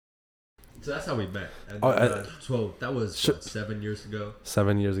So that's how we met. And so that was what, 7 years ago.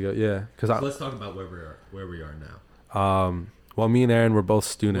 7 years ago, yeah. So let's talk about where we are now. Well, me and Aaron were both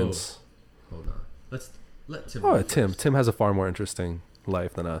students. Whoa. Hold on. Let Tim. Oh, Tim has a far more interesting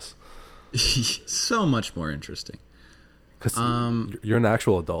life than us. So much more interesting. Because you're an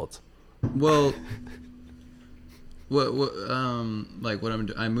actual adult. Well,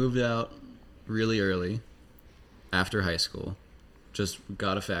 I moved out really early after high school. Just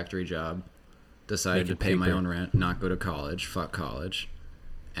got a factory job. Decided to pay my own rent, not go to college. Fuck college.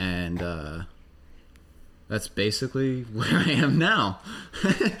 And that's basically where I am now.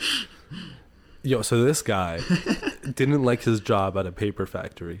 Yo, so this guy didn't like his job at a paper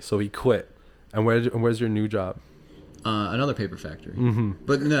factory, so he quit. And where's your new job? Another paper factory. Mm-hmm.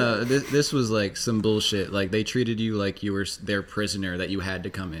 But no, this was like some bullshit. Like they treated you like you were their prisoner, that you had to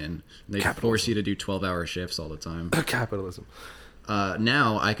come in. They force you to do 12-hour shifts all the time. Capitalism.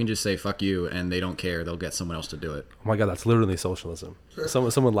 Now I can just say fuck you, and they don't care. They'll get someone else to do it. Oh my god, that's literally socialism.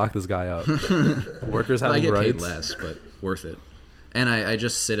 Someone lock this guy up. Workers have rights. I get paid less, but worth it. And I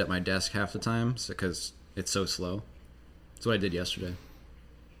just sit at my desk half the time because it's so slow. That's what I did yesterday,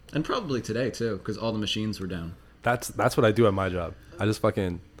 and probably today too, because all the machines were down. That's what I do at my job. I just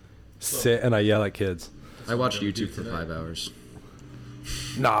fucking sit and I yell at kids. I watch YouTube for 5 hours.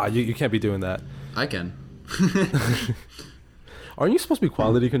 Nah, you can't be doing that. I can. Aren't you supposed to be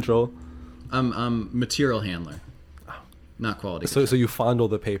quality control? I'm material handler, not quality control. So you fondle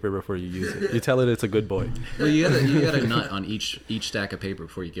the paper before you use it. You tell it it's a good boy. Well, you got a nut on each stack of paper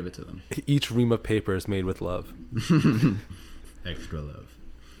before you give it to them. Each ream of paper is made with love. Extra love.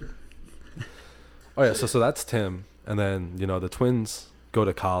 Oh yeah, so that's Tim, and then the twins go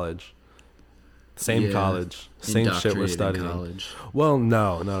to college. Same college, same shit we're studying. College. Well,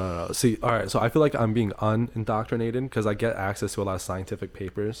 no. See, all right, so I feel like I'm being unindoctrinated because I get access to a lot of scientific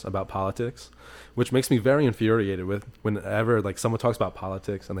papers about politics, which makes me very infuriated with whenever like someone talks about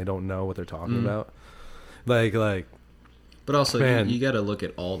politics and they don't know what they're talking about. Like. But also, you got to look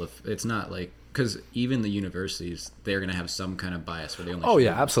at all the. It's not like. Because even the universities, they're going to have some kind of bias where they only... Oh,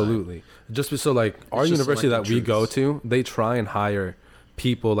 yeah, absolutely. Just so, like, our university that we go to, they try and hire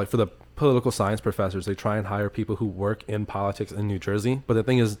people, like, for the political science professors, they try and hire people who work in politics in New Jersey. But the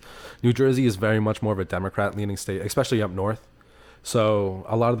thing is, New Jersey is very much more of a Democrat-leaning state, especially up north. So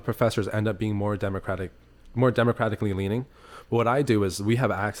a lot of the professors end up being more democratically leaning. But what I do is we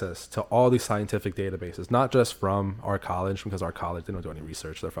have access to all these scientific databases, not just from our college, because our college, they don't do any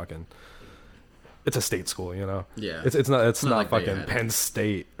research. They're fucking... It's a state school, Yeah. It's not like fucking Penn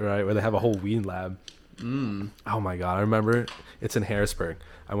State, right? Where they have a whole weed lab. Oh my god, I remember it's in Harrisburg.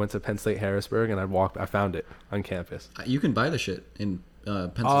 I went to Penn State Harrisburg and I found it on campus. You can buy the shit in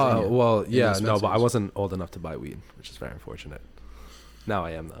Pennsylvania. Oh, well, yeah, no, but I wasn't old enough to buy weed, which is very unfortunate. Now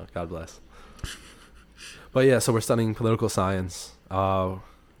I am though. God bless. But yeah, so we're studying political science. Want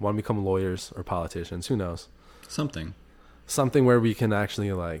to become lawyers or politicians, who knows? Something where we can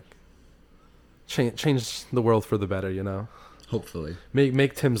actually like change the world for the better, Hopefully.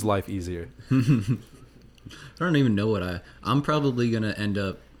 Make Tim's life easier. I don't even know what I'm probably going to end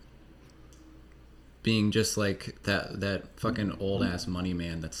up being just like that fucking old ass money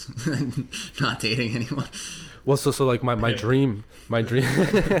man that's not dating anyone. Well, so like my dream my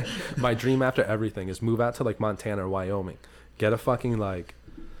dream after everything is move out to like Montana or Wyoming. Get a fucking like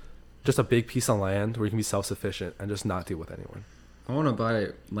just a big piece of land where you can be self-sufficient and just not deal with anyone. I want to buy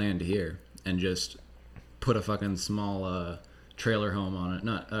land here and just put a fucking small trailer home on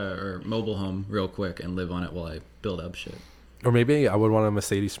it, or mobile home real quick, and live on it while I build up shit. Or maybe I would want a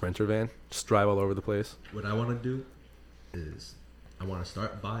Mercedes Sprinter van, just drive all over the place. What I want to do is I want to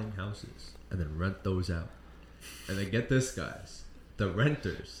start buying houses and then rent those out. And then get this, guys, the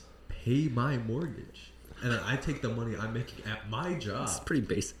renters pay my mortgage. And then I take the money I'm making at my job. It's pretty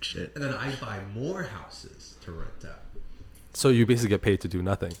basic shit. And then I buy more houses to rent out. So you basically get paid to do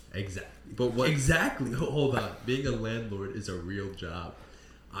nothing. Exactly. But what? Exactly. Hold on. Being a landlord is a real job.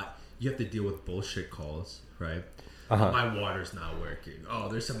 You have to deal with bullshit calls, right? Uh-huh. My water's not working. Oh,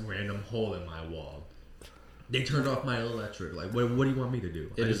 there's some random hole in my wall. They turned off my electric. Like, what do you want me to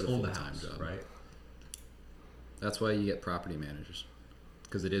do? I just own the house, job, right? That's why you get property managers,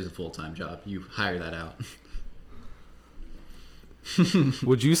 because it is a full-time job. You hire that out.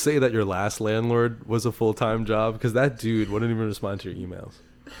 Would you say that your last landlord was a full-time job? Because that dude wouldn't even respond to your emails.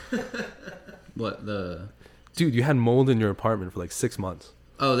 What the? Dude, you had mold in your apartment for like 6 months.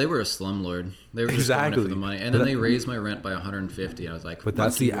 Oh, they were a slumlord. They were just doing it for the money, and then they raised my rent by $150. I was like, but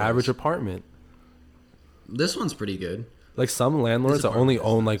that's the average apartment. This one's pretty good. Like some landlords that only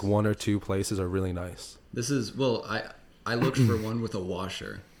own like 1 or 2 places are really nice. This is I looked for one with a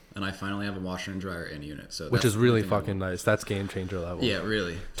washer, and I finally have a washer and dryer in unit. So which is really fucking nice. That's game changer level. Yeah,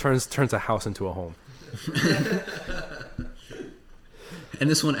 really. Turns a house into a home. And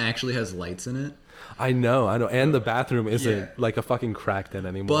this one actually has lights in it. I know, and the bathroom isn't like a fucking cracked in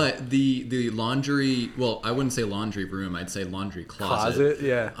anymore. But the laundry, well, I wouldn't say laundry room, I'd say laundry closet.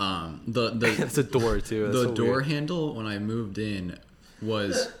 Yeah. It's a door too. That's the so door weird. handle when I moved in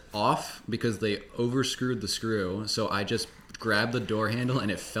was off because they overscrewed the screw. So I just grabbed the door handle and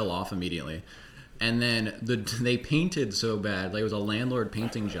it fell off immediately. And then they painted so bad, like it was a landlord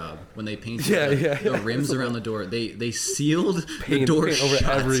painting job. When they painted the rims around the door, they sealed the door paint over shut.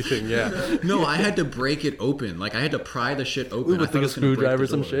 everything. Yeah. No, I had to break it open. Like I had to pry the shit open. With like a screwdriver or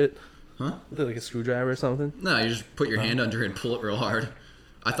some shit. Huh? With like a screwdriver or something. No, you just put your hand under it and pull it real hard.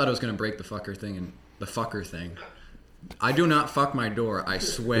 I thought it was gonna break the fucker thing. I do not fuck my door. I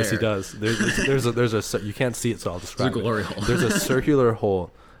swear. Yes, he does. There's a you can't see it, so I'll describe It's a glory hole. There's a circular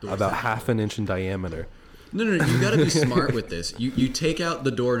hole about half an inch in diameter. No, you gotta be smart with this. You take out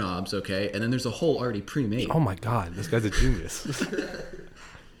the doorknobs, okay, and then there's a hole already pre-made. Oh my god, this guy's a genius.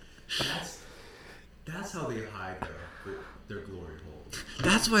 That's how they hide their glory holes.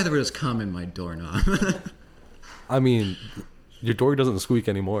 That's why there was cum in my doorknob. I mean, your door doesn't squeak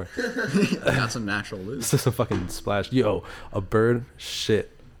anymore. I got some natural lube. It's just a fucking splash. Yo, a bird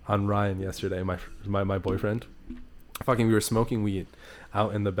shit on Ryan yesterday, my boyfriend. Fucking, we were smoking weed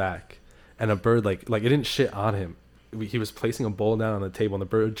out in the back, and a bird like it didn't shit on him. He was placing a bowl down on the table, and the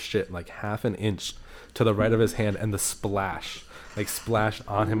bird shit like half an inch to the right of his hand, and the splash splashed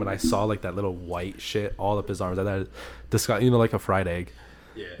on him, and I saw like that little white shit all up his arms. That disgusting, like a fried egg.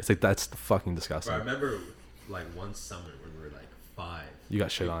 Yeah. It's like that's fucking disgusting. Bro, I remember like one summer when we were like 5. You got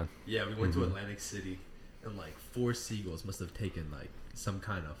shit on. Yeah, we went to Atlantic City, and like 4 seagulls must have taken like some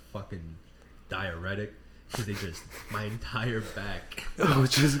kind of fucking diuretic. Because they just, my entire back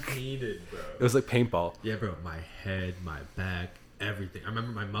was just painted, bro. It was like paintball. Yeah, bro. My head, my back, everything. I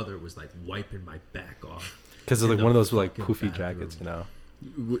remember my mother was like wiping my back off. Because it's like one of those like poofy bathroom. jackets, you know.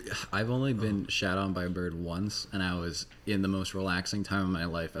 I've only been shat on by a bird once, and I was in the most relaxing time of my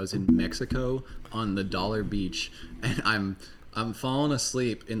life. I was in Mexico on the Dollar Beach, and I'm falling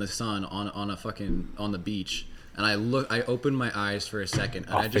asleep in the sun on the beach. And I open my eyes for a second,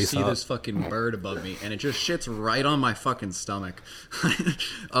 and I just see this fucking bird above me, and it just shits right on my fucking stomach.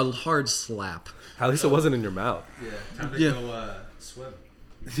 A hard slap. At least it wasn't in your mouth. Yeah, time to go swim.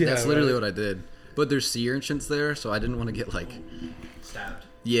 Yeah, That's literally what I did. But there's sea urchins there, so I didn't want to get like stabbed.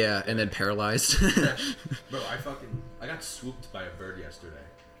 Yeah, and then paralyzed. Bro, I got swooped by a bird yesterday.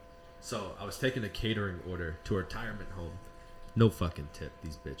 So I was taking a catering order to a retirement home. No fucking tip,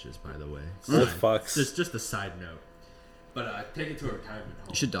 these bitches, by the way. What fucks? Just a side note. But take it to a retirement home.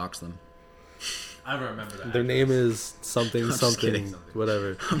 You should dox them. I don't remember that. Their name is something,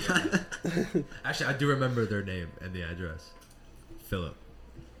 whatever. Yeah. Actually, I do remember their name and the address. Philip.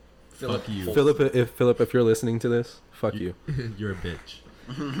 Fuck you. Philip, if you're listening to this, fuck you. You're a bitch.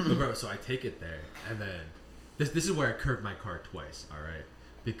 But bro, so I take it there, and then this is where I curved my car twice, alright?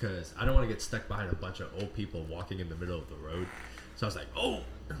 Because I don't want to get stuck behind a bunch of old people walking in the middle of the road. So I was like, oh!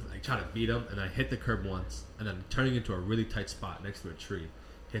 Like, trying to beat them, and I hit the curb once, and then turning into a really tight spot next to a tree,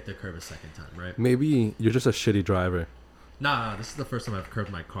 hit the curb a second time, right? Maybe you're just a shitty driver. Nah, this is the first time I've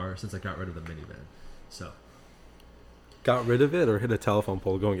curved my car since I got rid of the minivan. So. Got rid of it or hit a telephone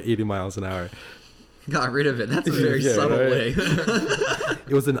pole going 80 miles an hour? Got rid of it. That's a very subtle way.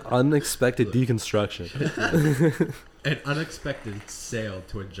 It was an unexpected deconstruction. An unexpected sale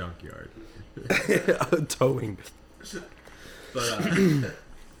to a junkyard. Towing. But,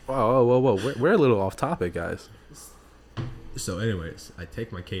 whoa. We're a little off topic, guys. So anyways, I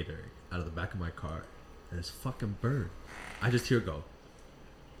take my catering out of the back of my car, and this fucking bird, I just hear it go.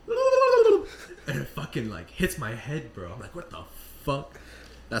 And it fucking like hits my head, bro. I'm like, what the fuck?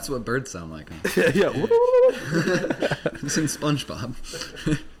 That's what birds sound like. Yeah. It's in SpongeBob.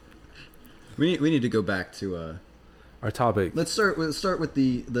 We need to go back to our topic. Let's start with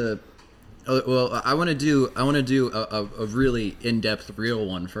the. Well, I want to do a really in-depth real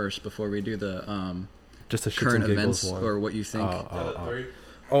one first before we do the just a current events one. or what you think.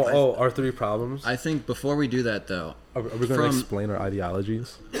 Our 3 problems. I think before we do that though, are we going to explain our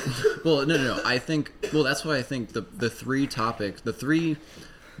ideologies? Well, no. I think that's why I think the 3 topics, the 3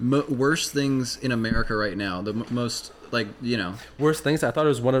 worst things in America right now, the most worst things. I thought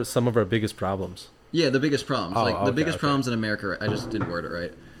it was some of our biggest problems. Yeah, the biggest problems, the biggest problems in America. I just didn't word it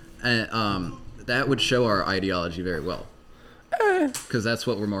right, and that would show our ideology very well, because that's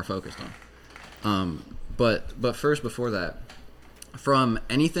what we're more focused on. But first, before that, from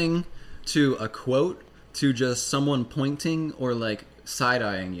anything to a quote to just someone pointing or like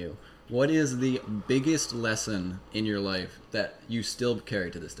side-eyeing you. What is the biggest lesson in your life that you still carry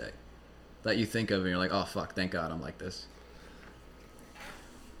to this day? That you think of and you're like, oh, fuck, thank God I'm like this.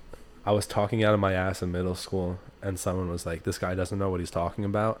 I was talking out of my ass in middle school, and someone was like, this guy doesn't know what he's talking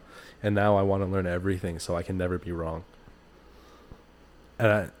about, and now I want to learn everything so I can never be wrong.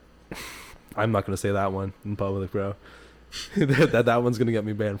 And I'm not going to say that one in public, bro. that one's going to get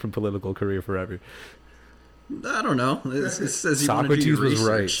me banned from political career forever. I don't know. It says you Socrates want to do was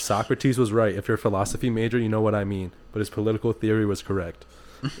right. research. Socrates was right. If you're a philosophy major, you know what I mean. But his political theory was correct.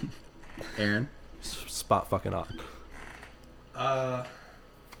 Aaron? Spot fucking on.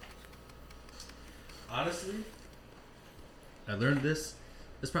 Honestly, I learned this.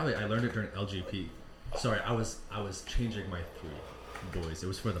 I learned it during LGP. Sorry, I was changing my three, boys. It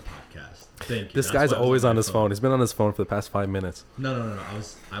was for the podcast. Thank you. This guy's always on his phone. He's been on his phone for the past 5 minutes. No.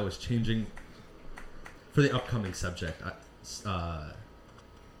 I was changing for the upcoming subject.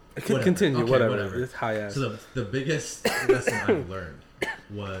 Continue. Okay, whatever. It's high ass. So the biggest lesson I've learned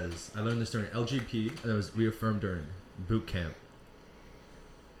was I learned this during LGP, and it was reaffirmed during boot camp.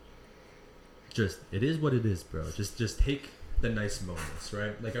 Just it is what it is, bro. Just take the nice moments,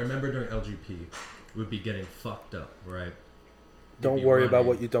 right? Like I remember during LGP, we'd be getting fucked up, right? Don't worry about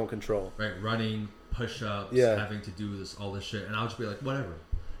what you don't control. Right, running, push-ups, having to do all this shit, and I would just be like, whatever,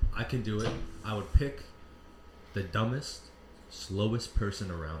 I can do it. I would pick the dumbest, slowest person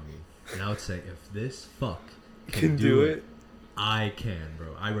around me, and I would say, if this fuck can do it, I can,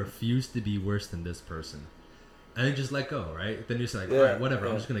 bro. I refuse to be worse than this person, and then just let go, right? Then you're just like, all right, whatever.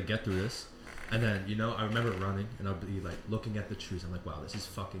 I'm just gonna get through this. And then, I remember running, and I'd be like looking at the trees. I'm like, wow, this is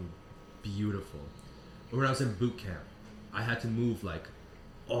fucking beautiful. But when I was in boot camp, I had to move like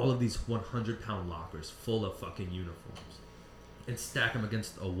all of these 100-pound lockers full of fucking uniforms and stack them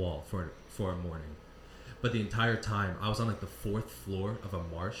against a wall for a morning. But the entire time, I was on like the 4th floor of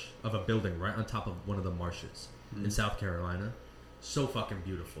a building right on top of one of the marshes in South Carolina. So fucking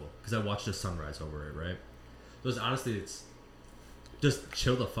beautiful because I watched the sunrise over it, right? So it's just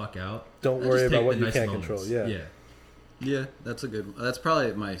chill the fuck out. Don't worry about what you can't control. Yeah, that's a good. That's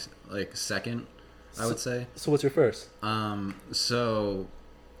probably my second. I would say. So what's your first? So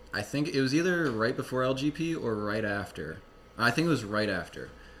I think it was either right before LGP or right after. I think it was right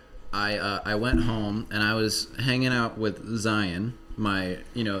after. I went home and I was hanging out with Zion, my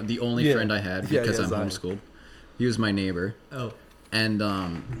the only friend I had because I'm Zion. homeschooled. He was my neighbor. Oh. And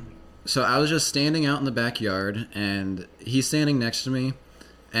so I was just standing out in the backyard, and he's standing next to me,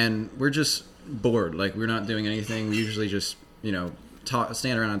 and we're just bored. Like, we're not doing anything. We usually just,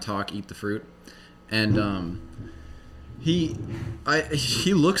 stand around and talk, eat the fruit. And he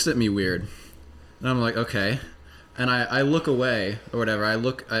looks at me weird, and I'm like, okay. And I look away or whatever. I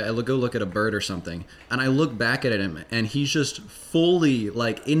go look at a bird or something, and I look back at him, and he's just fully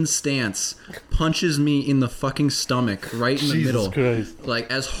like in stance punches me in the fucking stomach right in the middle, Christ. like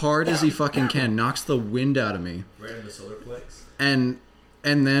as hard as he fucking can, knocks the wind out of me. Right in the solar plex. And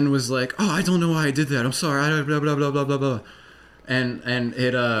then was like, oh, I don't know why I did that. I'm sorry. Blah blah blah blah blah blah. And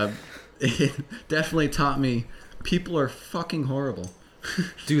it definitely taught me people are fucking horrible.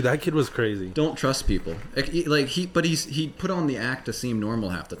 Dude, that kid was crazy. Don't trust people. He put on the act to seem normal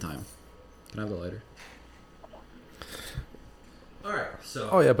half the time. Can I have the lighter? All right, so.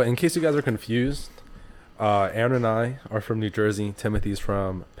 Oh yeah, but in case you guys are confused, Aaron and I are from New Jersey. Timothy's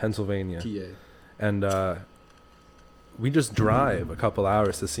from Pennsylvania. PA. And we just drive a couple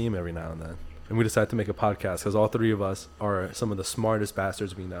hours to see him every now and then. And we decided to make a podcast because all three of us are some of the smartest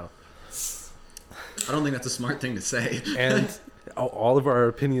bastards we know. I don't think that's a smart thing to say. And all of our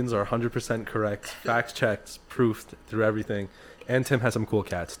opinions are 100% correct, fact checked, proofed through everything. And Tim has some cool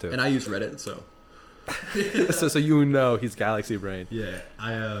cats too. And I use Reddit, so. so he's Galaxy Brain. Yeah,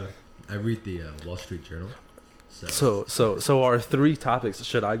 I read the Wall Street Journal. So our three topics.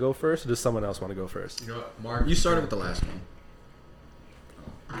 Should I go first, or does someone else want to go first? You know what, Mark? You started with the last one.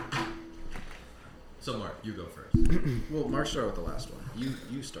 So Mark, you go first. Well, Mark started with the last one.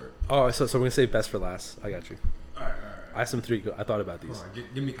 You start. Oh, so we're gonna save best for last. I got you. All right. I have some three. I thought about these. Hold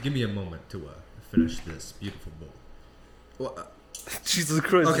on, give me a moment to finish this beautiful bowl. Well, Jesus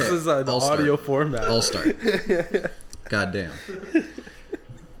Christ! Okay, this is an audio format. I'll start. God damn.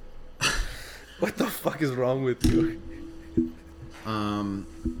 What the fuck is wrong with you?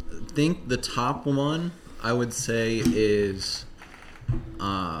 Think the top one I would say is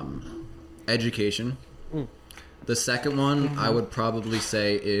education. The second one I would probably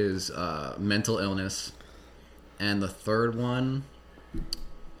say is mental illness. And the third one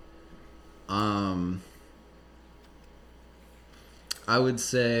I would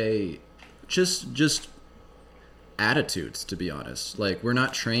say just attitudes, to be honest. Like, we're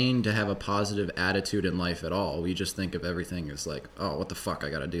not trained to have a positive attitude in life at all. We just think of everything as like, oh, what the fuck, I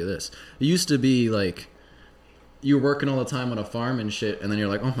gotta do this. It used to be like, you're working all the time on a farm and shit, and then you're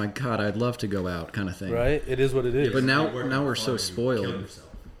like, oh my god, I'd love to go out, kind of thing. Right? It is what it is. But now we're so spoiled.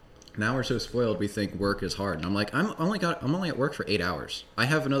 Now we're so spoiled, we think work is hard. And I'm like, I'm only at work for 8 hours. I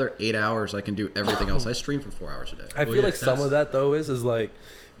have another 8 hours I can do everything else. I stream for 4 hours a day. I feel like some of that, though, is like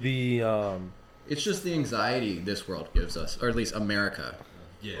the... It's just the anxiety this world gives us, or at least America.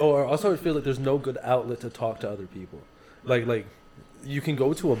 Yeah. Or also I feel like there's no good outlet to talk to other people. Like you can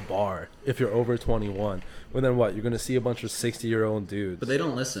go to a bar if you're over 21, but then what? You're going to see a bunch of 60-year-old dudes. But they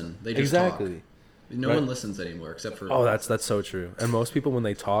don't listen. They just talk. No one listens anymore except for... Oh, that's so true. And most people, when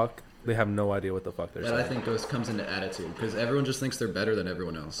they talk, they have no idea what the fuck they're saying. That, I think, comes into attitude, because everyone just thinks they're better than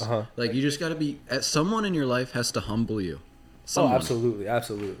everyone else. Like, you just got to be... Someone in your life has to humble you. Someone. Oh, absolutely.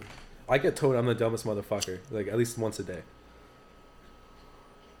 Absolutely. I get told I'm the dumbest motherfucker, like, at least once a day.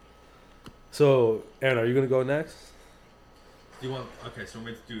 So, Aaron, are you going to go next? Do you want... Okay, so I'm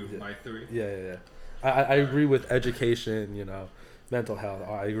going to do my 3? Yeah. I agree with education, mental health.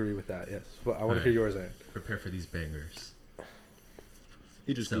 I agree with that, yes. But I want to hear yours, Aaron. Prepare for these bangers.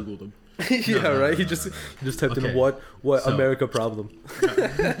 He just Googled them. Right? He just typed in what America problem.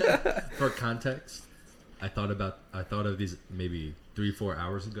 For context, I thought of these maybe 3-4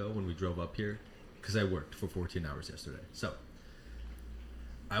 hours ago when we drove up here, because I worked for 14 hours yesterday. So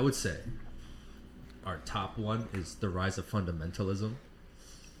I would say our top one is the rise of fundamentalism. Can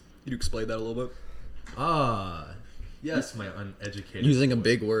you explain that a little bit? Yes, my uneducated. Using a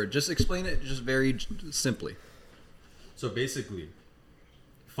big word. Just explain it just very simply. So basically,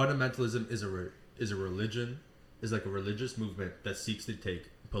 fundamentalism is a religion, is like a religious movement that seeks to take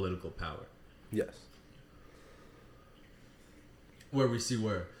political power. Yes. Where we see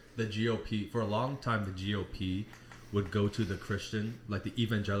where the GOP, for a long time, the GOP would go to the Christian, like the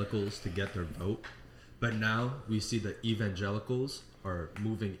evangelicals, to get their vote. But now we see the evangelicals are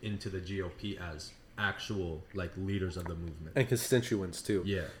moving into the GOP as actual like leaders of the movement. And constituents too.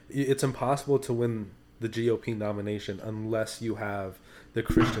 Yeah. It's impossible to win the GOP nomination unless you have the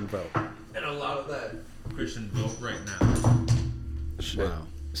Christian vote. And a lot of that Christian vote right now. Shit. Wow.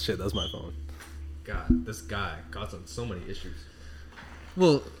 Shit, that's my phone. God, this guy causing so many issues.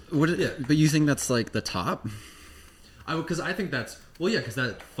 Well, but you think that's like the top? Because I think that's... Well, yeah, because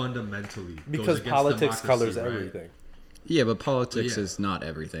that fundamentally because goes against politics colors right? everything. Yeah, but politics is not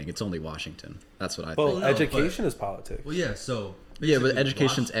everything. It's only Washington. That's what I think. Well, education is politics. Well, yeah, so... Yeah, but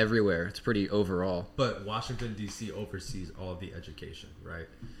education's everywhere. It's pretty overall. But Washington, D.C. oversees all of the education, right?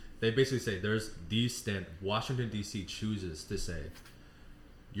 They basically say Washington, D.C. chooses to say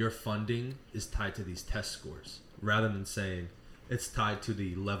your funding is tied to these test scores, rather than saying it's tied to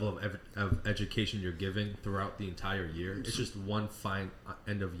the level of education you're giving throughout the entire year. It's just one fine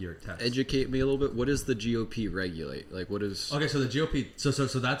end of year test. Educate me a little bit. What does the GOP regulate? Like, what is... Okay, so the GOP... So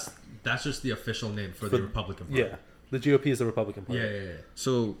that's just the official name for the Republican Party. Yeah, the GOP is the Republican Party. Yeah.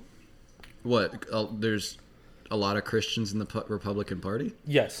 So, what? There's a lot of Christians in the Republican Party?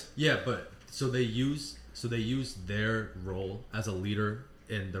 Yes. Yeah, but so they use their role as a leader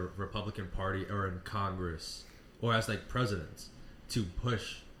in the Republican Party or in Congress or as like presidents to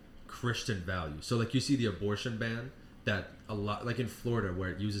push Christian values. So like you see the abortion ban that a lot, like in Florida where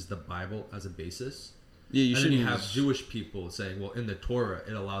it uses the Bible as a basis. Yeah, then you have Jewish people saying, well, in the Torah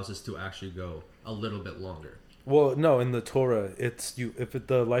it allows us to actually go a little bit longer. Well, no, in the Torah if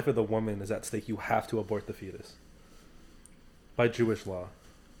the life of the woman is at stake, you have to abort the fetus by Jewish law.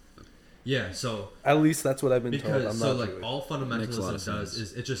 Yeah, so at least that's what I've been told. I'm so not like Jewish. all fundamentalism does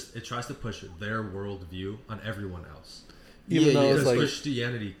is it tries to push their worldview on everyone else. Even though because like,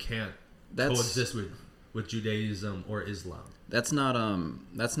 Christianity can't coexist with Judaism or Islam. That's not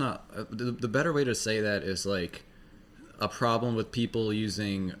the better way to say that is like a problem with people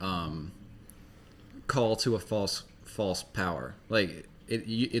using call to a false power. Like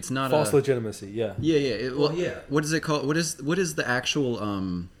it's not false legitimacy. Yeah. Yeah. What is it called? What is the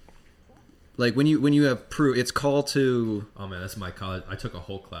actual like when you have proof? It's call to... Oh man, that's my college. I took a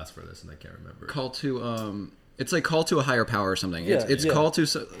whole class for this and I can't remember. Call to it's like call to a higher power or something. It's call to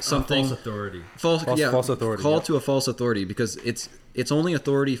something. False authority. False authority. Call yeah. to a false authority because it's only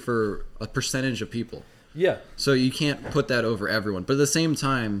authority for a percentage of people. Yeah. So you can't put that over everyone. But at the same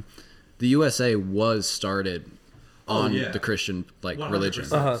time, the USA was started on the Christian 100%. Religion.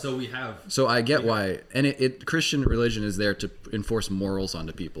 So we have. So I get why, and it Christian religion is there to enforce morals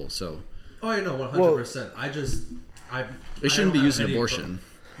onto people. So. Oh, I know, 100%. They shouldn't be using abortion.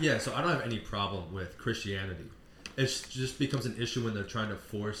 Yeah, so I don't have any problem with Christianity. It just becomes an issue when they're trying to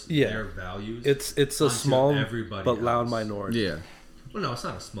force Yeah. their values. It's a onto small everybody but loud else. minority. Yeah. Well, no, it's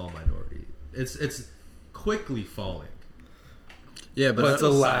not a small minority. It's quickly falling. Yeah, but it's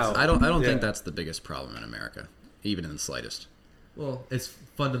allowed. I don't Yeah. think that's the biggest problem in America, even in the slightest. Well, it's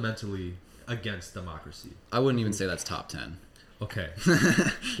fundamentally against democracy. I wouldn't even say that's top 10. Okay.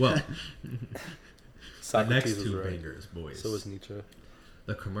 Well, the Socrates next was two right. bangers, boys. So was Nietzsche.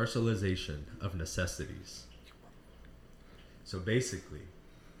 The commercialization of necessities. So basically,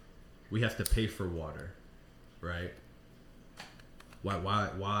 we have to pay for water, right?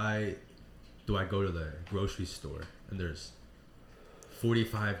 Why do I go to the grocery store and there's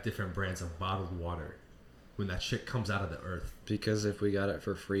 45 different brands of bottled water when that shit comes out of the earth? Because if we got it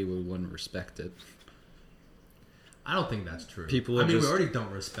for free, we wouldn't respect it. I don't think that's true. People I would mean, we just- already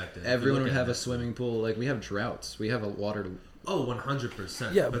don't respect it. Everyone would If you look have at a swimming pool. Like, we have droughts. We have a water. Oh,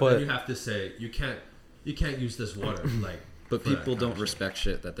 100%. Yeah, but but- then you have to say you can't use this water like. But for that people kind don't of shit. respect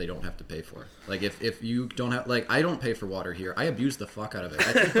shit that they don't have to pay for. Like, if you don't have... Like, I don't pay for water here. I abuse the fuck out of it.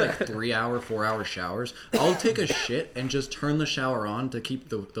 I take, like, 3-hour, 4-hour showers. I'll take a shit and just turn the shower on to keep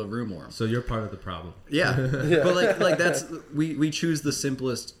the room warm. So you're part of the problem. Yeah. But, like that's... We choose the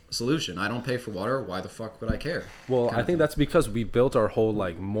simplest solution. I don't pay for water. Why the fuck would I care? Well, Kind I of think thing. that's because we built our whole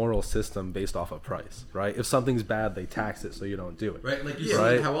like moral system based off of price, right? If something's bad, they tax it so you don't do it. Right? Like you Yeah, see,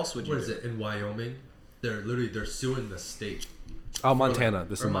 Right. how else would you what is do it in Wyoming? They're suing the state. Oh, for, Montana. like-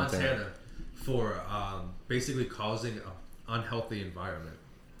 This or is Montana. for basically causing an unhealthy environment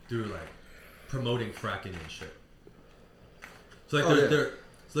through like promoting fracking and shit. So like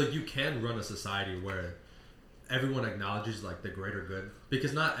so like you can run a society where everyone acknowledges like the greater good,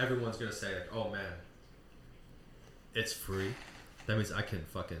 because not everyone's gonna say like, oh man, it's free. That means I can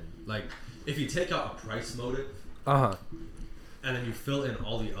fucking like if you take out a price motive Uh-huh. and then you fill in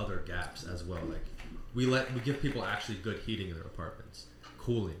all the other gaps as well. Like we give people actually good heating in their apartments,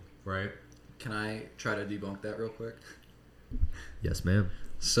 cooling, right? Can I try to debunk that real quick? Yes, ma'am.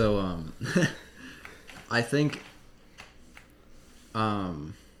 So, I think,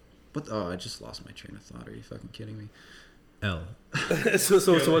 what? Oh, I just lost my train of thought. Are you fucking kidding me? L. so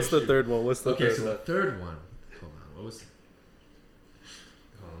what's the third one? What's the Okay, third so the one? third one. Hold on, what was it?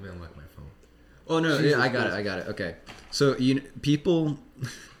 Hold on, let me unlock my phone. Oh no, Jesus yeah, I got it. Okay, so people.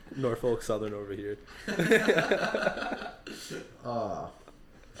 Norfolk Southern over here.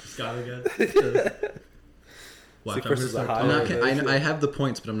 Scott again. Watch, Sick I'm gonna versus start the high. I'm not. Oh, I have the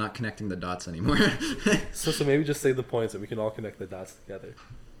points, but I'm not connecting the dots anymore. So maybe just say the points and we can all connect the dots together.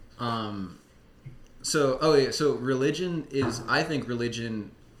 So religion is. I think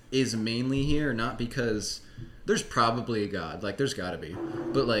religion is mainly here not because there's probably a God. Like there's got to be,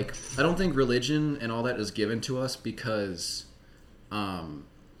 but like I don't think religion and all that is given to us because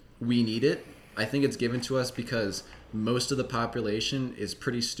we need it. I think it's given to us because most of the population is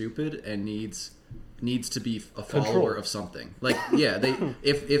pretty stupid and needs to be a follower Control. of something. Like yeah, they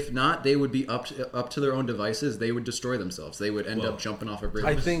if not they would be up to their own devices. They would destroy themselves. They would end Well, up jumping off a bridge.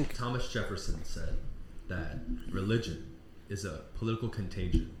 I think Thomas Jefferson said that religion is a political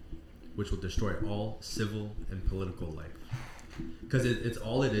contagion which will destroy all civil and political life. Because it's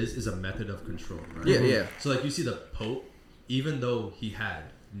all it is a method of control, right? Yeah. So like you see the Pope, even though he had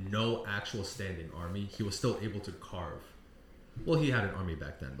no actual standing army, he was still able to carve. Well, he had an army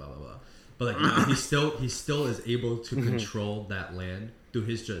back then, blah blah blah. But like now, he still is able to control that land through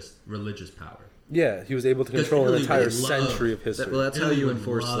his just religious power. yeah, he was able to Because control an Italy entire would love century of history. Well, that's how Italy you would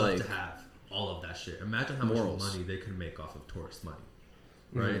enforce love like to have all of that shit. Imagine how morals. much money they could make off of tourist money,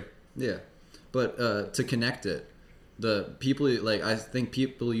 right? yeah, but to connect it, the people like I think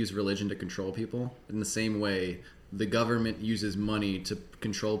people use religion to control people in the same way the government uses money to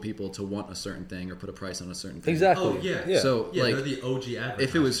control people to want a certain thing or put a price on a certain thing. Exactly. Oh yeah. So Yeah, like they're the OG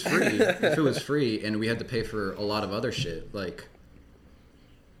advertisers. if it was free and we had to pay for a lot of other shit, like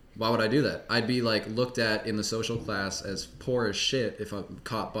why would I do that? I'd be like looked at in the social class as poor as shit if I'm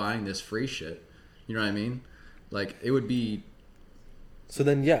caught buying this free shit. You know what I mean? Like it would be So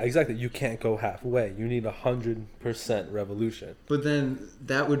then, yeah, exactly. You can't go halfway. You need 100% revolution. But then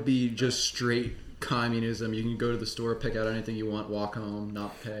that would be just straight communism. You can go to the store, pick out anything you want, walk home,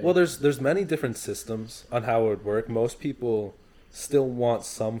 not pay. Well, there's many different systems on how it would work. Most people still want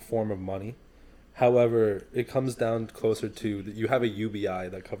some form of money. However, it comes down closer to that you have a UBI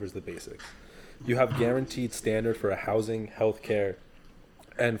that covers the basics. You have guaranteed standard for housing, healthcare,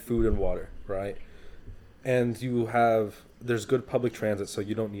 and food and water, right? And there's good public transit, so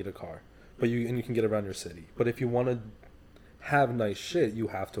you don't need a car, but you can get around your city. But if you want to have nice shit, you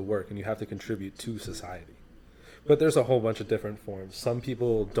have to work and you have to contribute to society. But there's a whole bunch of different forms. Some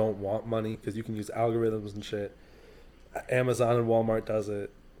people don't want money because you can use algorithms and shit. Amazon and Walmart does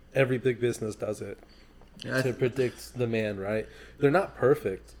it. Every big business does it Yeah, to predict demand, right? They're not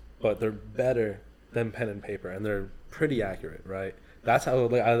perfect, but they're better than pen and paper, and they're pretty accurate, right? That's how,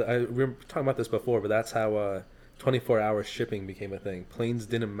 like, we were talking about this before, but that's how 24-hour shipping became a thing. Planes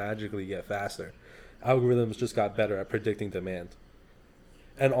didn't magically get faster. Algorithms just got better at predicting demand.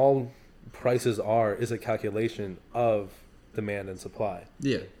 And all prices is a calculation of demand and supply,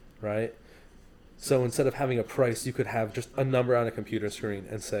 yeah. right? So instead of having a price, you could have just a number on a computer screen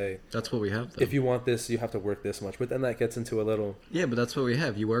and say, That's what we have, though. if you want this, you have to work this much. But then that gets into a little... Yeah, but that's what we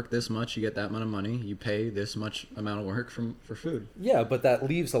have. You work this much, you get that amount of money. You pay this much amount of work for food. Yeah, but that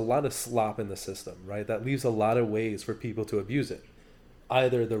leaves a lot of slop in the system, right? That leaves a lot of ways for people to abuse it.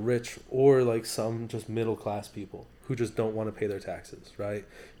 Either the rich or like some just middle class people who just don't want to pay their taxes, right?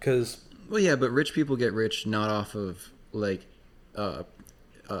 Because... Well, yeah, but rich people get rich not off of, like,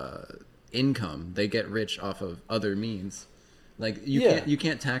 income. They get rich off of other means. Like, you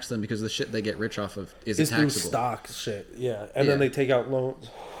can't tax them because the shit they get rich off of isn't through taxable. stock shit, yeah. And then they take out loans,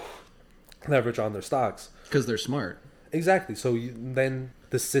 leverage on their stocks. Because they're smart. Exactly. So then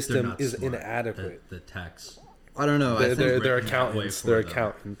the system is smart. inadequate. The tax. I don't know. They're accountants. They're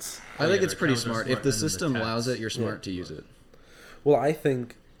accountants. I think it's pretty accountants are smart. smart, If the and then the system tax. allows it, you're smart to use it. Well, I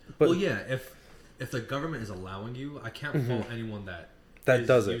think... But Well, yeah. If the government is allowing you, I can't fault anyone that is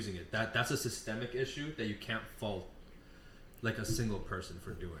does it. using it. That's a systemic issue that you can't fault like a single person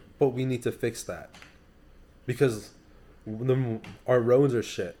for doing. But we need to fix that. Because our roads are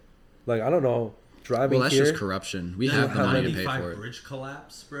shit. Like, I don't know, driving Well, that's here... just corruption. We There's have the a money to pay 95 for it. bridge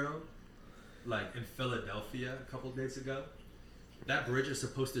collapse, bro. Like in Philadelphia a couple days ago. That bridge is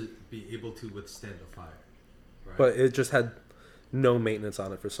supposed to be able to withstand a fire. Right? But it just had no maintenance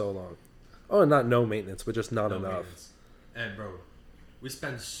on it for so long. Oh, not no maintenance, but just not No enough. maintenance. And bro, we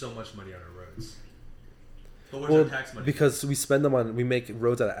spend so much money on our roads. But where's Well, our tax money? because we make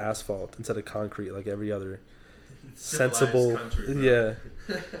roads out of asphalt instead of concrete, like every other Civilized sensible. country, bro. Yeah,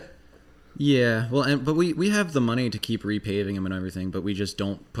 Yeah, well, but we have the money to keep repaving them and everything, but we just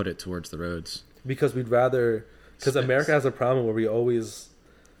don't put it towards the roads. because we'd rather. Because America has a problem where we always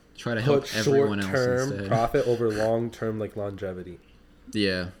Try to help put everyone else short-term instead. profit over long-term like longevity.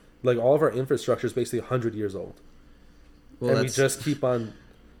 Yeah. Like all of our infrastructure is basically 100 years old, Well, and we just keep on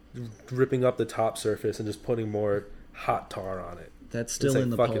ripping up the top surface and just putting more hot tar on it. that's still like, in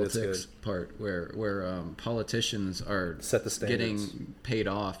the fuck it, it's politics part where politicians are Set the standards. getting paid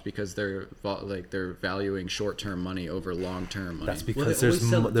off because they're valuing short-term money over long-term money. That's Well, because they always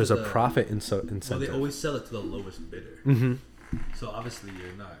sell it to there's a the- profit Well, incentive. they always sell it to the lowest bidder. Mm-hmm. So obviously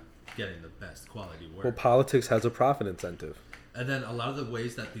you're not getting the best quality work. Well, politics has a profit incentive. And then a lot of the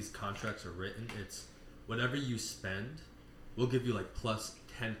ways that these contracts are written, it's whatever you spend, we'll give you like plus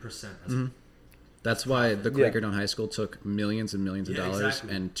 10% as That's why the Yeah. Quakertown High School took millions and millions of Yeah, dollars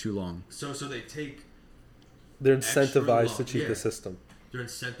exactly. and too long. So they take They're Extra incentivized to long, cheat yeah. the system. they're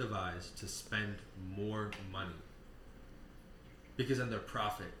incentivized to spend more money because then their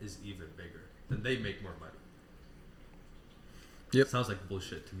profit is even bigger. Then they make more money. Yep. Sounds like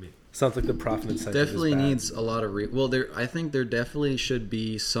bullshit to me. Sounds like the profit incentive Definitely is bad. needs a lot of I think there definitely should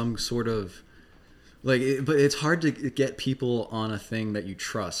be some sort of but it's hard to get people on a thing that you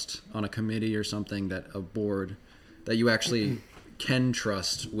trust, on a committee or something, a board that you actually can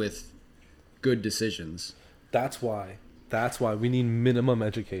trust with good decisions. That's why we need minimum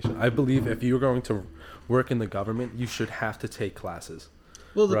education. I believe if you're going to work in the government, you should have to take classes.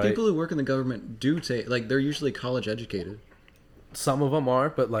 Well, the Right. people who work in the government do take, they're usually college educated. Some of them are,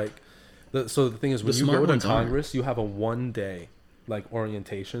 but like, so the thing is, when The you smart go to ones aren't. Congress, you have a 1 day like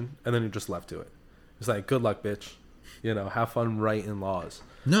orientation, and then you're just left to it. It's like, good luck, bitch. Have fun writing laws.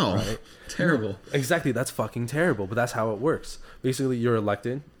 No, Right. terrible. Exactly, that's fucking terrible, but that's how it works. Basically, you're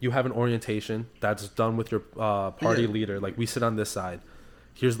elected, you have an orientation that's done with your party Yeah. leader. Like, we sit on this side.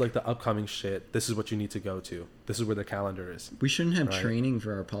 Here's like the upcoming shit. This is what you need to go to. This is where the calendar is. We shouldn't have Right. training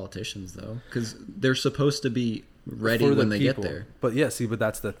for our politicians, though, because they're supposed to be ready For the when they people. get there. But yeah, see, but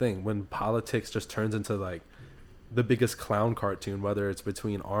that's the thing. When politics just turns into like the biggest clown cartoon, whether it's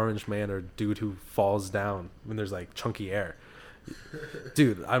between Orange Man or dude who falls down when there's like chunky air.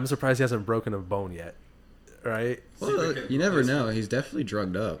 Dude, I'm surprised he hasn't broken a bone yet. Right? Well, you never know. He's definitely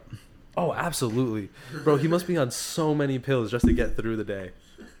drugged up. Oh, absolutely. Bro, he must be on so many pills just to get through the day.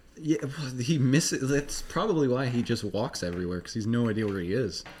 Yeah, well, he misses. That's probably why he just walks everywhere, because he's no idea where he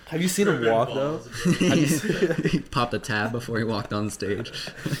is. Have you seen him walk though? Have you seen- He popped a tab before he walked on stage.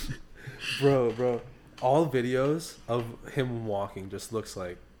 Bro. all videos of him walking just looks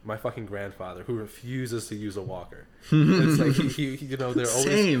like my fucking grandfather who refuses to use a walker. It's like he you know, they're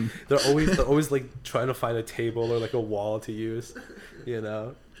always like trying to find a table or like a wall to use, you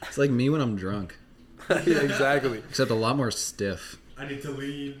know. It's like me when I'm drunk. Yeah, exactly. Except a lot more stiff. I need to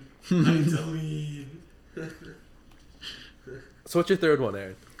lean. I need to lean. So what's your third one,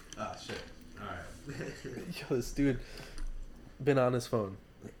 Aaron? Ah, shit. Alright. Yo, this dude been on his phone.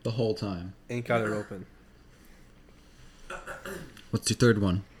 The whole time. Ain't got it open. What's your third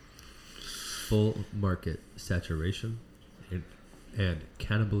one? Full market saturation and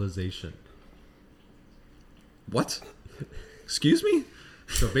cannibalization. What? Excuse me?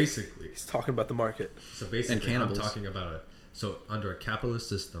 So basically, He's talking about the market. So basically, I'm talking about it. So under a capitalist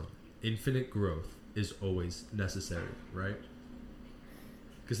system, infinite growth is always necessary, right?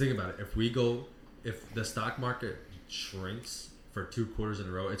 Because think about it. If the stock market shrinks for 2 quarters in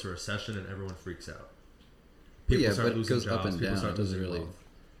a row, it's a recession and everyone freaks out. People start losing jobs. Up and people start losing wealth.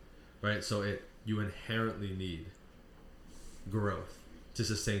 Right? So you inherently need growth to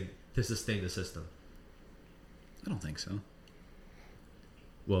sustain the system. I don't think so.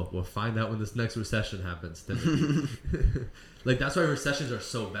 Well, we'll find out when this next recession happens. Like, that's why recessions are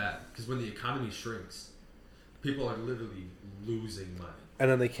so bad. Because when the economy shrinks, people are literally losing money. And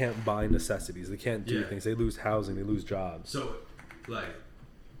then they can't buy necessities. They can't do things. They lose housing. They lose jobs. So, like,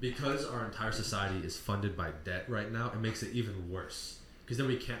 because our entire society is funded by debt right now, it makes it even worse. Because then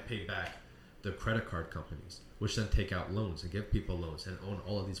we can't pay back the credit card companies, which then take out loans and give people loans and own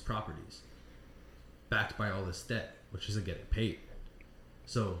all of these properties backed by all this debt, which isn't getting paid.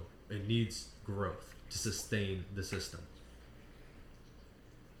 So it needs growth to sustain the system.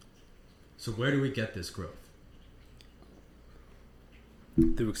 So where do we get this growth?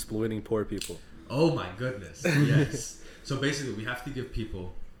 Through exploiting poor people. Oh my goodness. Yes. So basically we have to give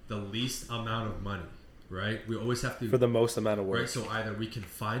people the least amount of money, right? We always have to... For the most amount of work. Right, so either we can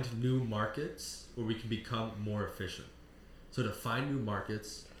find new markets or we can become more efficient. So to find new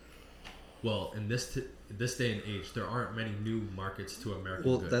markets... Well, in this day and age, there aren't many new markets to American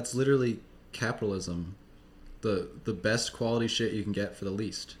goods. Well, that's literally capitalism. The best quality shit you can get for the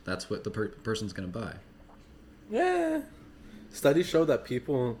least. That's what the person's going to buy. Yeah. Studies show that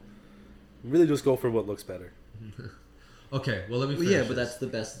people really just go for what looks better. Okay, well, let me finish yeah, but that's the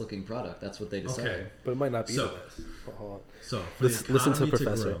best looking product. That's what they decide. Okay. But it might not be the best. Hold on. So, listen to the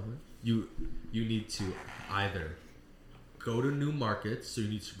professor. Grow, you need to either... go to new markets, so you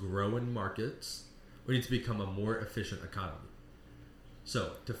need to grow in markets, or you need to become a more efficient economy.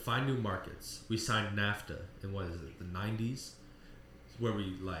 So, to find new markets, we signed NAFTA in, the 90s, where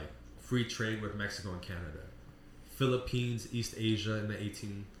we, free trade with Mexico and Canada. Philippines, East Asia in the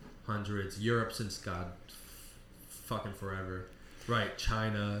 1800s, Europe since God fucking forever. Right,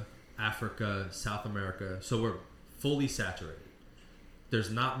 China, Africa, South America. So we're fully saturated.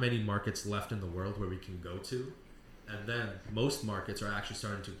 There's not many markets left in the world where we can go to. And then most markets are actually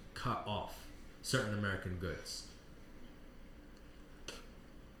starting to cut off certain American goods.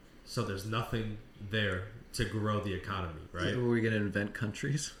 So there's nothing there to grow the economy, right? Are we going to invent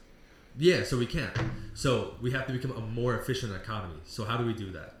countries? Yeah, so we can't. So we have to become a more efficient economy. So how do we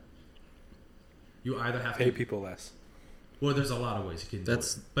do that? You either have to... Pay people less. Well, there's a lot of ways you can do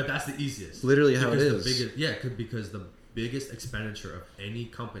it. But that's the easiest. Literally how it is. Because the biggest expenditure of any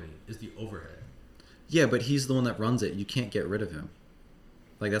company is the overhead. Yeah, but he's the one that runs it. You can't get rid of him.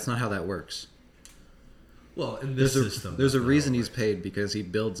 That's not how that works. Well, in this system... There's a reason he's paid, because he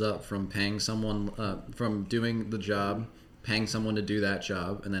builds up from paying someone... from doing the job, paying someone to do that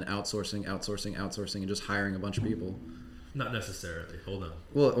job, and then outsourcing, and just hiring a bunch of people. Not necessarily. Hold on.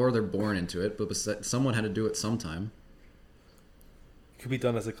 Well, or they're born into it, but someone had to do it sometime. It could be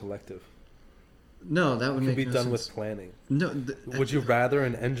done as a collective. No, that would be done with planning. No, would you rather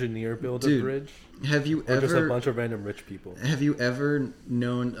an engineer build a bridge? Have you or just a bunch of random rich people? Have you ever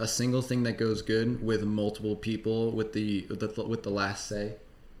known a single thing that goes good with multiple people with the last say?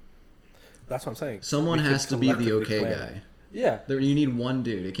 That's what I'm saying. Someone has to be the okay guy. Yeah. You need one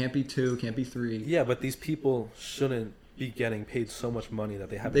dude. It can't be two. It can't be three. Yeah, but these people shouldn't be getting paid so much money that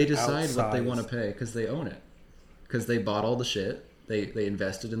they have. They decide what they want to pay because they own it. Because they bought all the shit. They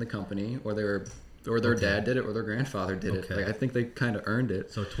invested in the company, or their dad did it, or their grandfather did it. I think they kind of earned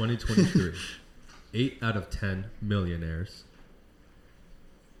it. So 2023, 8 out of 10 millionaires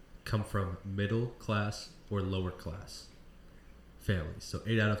come from middle class or lower class families. So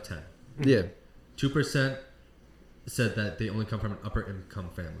 8 out of 10. Yeah. 2% said that they only come from an upper income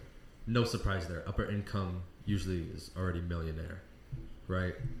family. No surprise there. Upper income usually is already millionaire,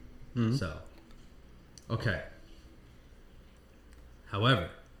 right? Mm-hmm. So, okay. However,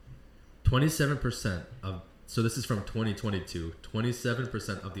 27% of, so this is from 2022,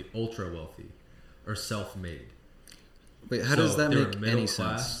 27% of the ultra wealthy are self-made. Wait, how does that make any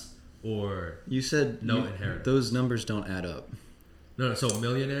sense? Or you said no inheritance. Those numbers don't add up. No, so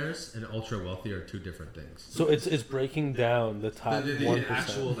millionaires and ultra wealthy are two different things. So it's breaking down the top 1%. The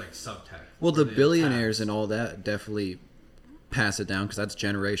actual like subtext. Well, the billionaires and all that definitely pass it down because that's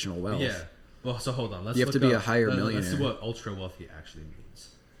generational wealth. Yeah. Well, so hold on. You have to be a higher millionaire. Let's see what ultra wealthy actually means.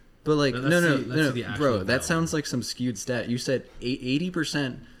 But like, no, bro, that value. sounds like some skewed stat. You said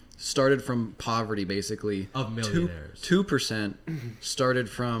 80% started from poverty, basically. Of millionaires. 2% started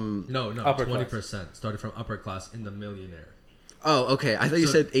from... No, upper 20% class. started from upper class in the millionaire. Oh, okay. I thought you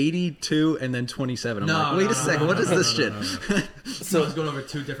said 82 and then 27. I'm like, wait a second. What is this shit? So I was going over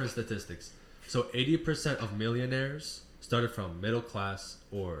two different statistics. So 80% of millionaires started from middle class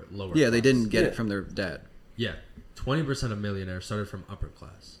or lower class. They didn't get it from their dad. Yeah. 20% of millionaires started from upper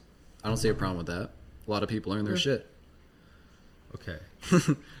class. I don't see a problem with that. A lot of people earn their shit. Okay.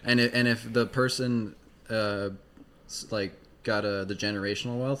 and if the person like got the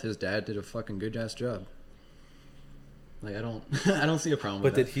generational wealth, his dad did a fucking good ass job. Like I don't see a problem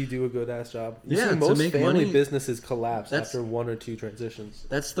with that. But did he do a good ass job? Yeah, most to make family money, businesses collapse after 1 or 2 transitions.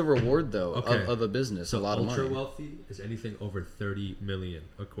 That's the reward though of a business. So a lot of money. ultra wealthy is anything over 30 million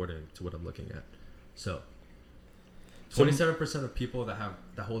according to what I'm looking at. So 27% of people that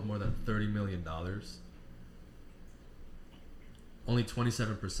hold more than $30 million, only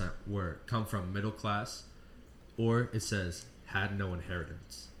 27% come from middle class, or it says had no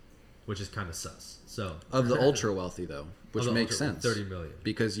inheritance, which is kind of sus. So of the ultra wealthy though, which makes sense. 30 million,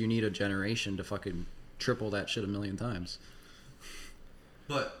 because you need a generation to fucking triple that shit 1,000,000 times.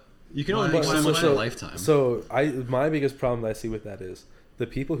 But you can only make so much in a lifetime. So my biggest problem that I see with that is the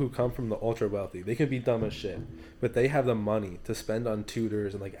people who come from the ultra wealthy, they can be dumb as shit, but they have the money to spend on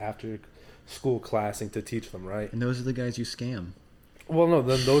tutors and like after school classing to teach them, right? And those are the guys you scam. Well, no,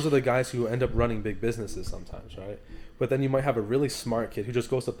 then those are the guys who end up running big businesses sometimes, right? But then you might have a really smart kid who just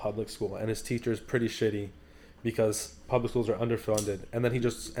goes to public school and his teacher is pretty shitty because public schools are underfunded, and then he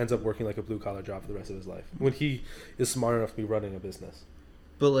just ends up working like a blue collar job for the rest of his life when he is smart enough to be running a business.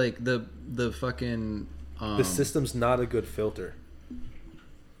 But like the fucking the system's not a good filter.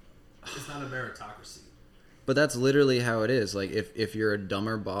 It's not a meritocracy. But that's literally how it is. Like if you're a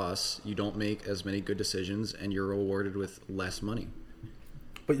dumber boss, you don't make as many good decisions and you're rewarded with less money.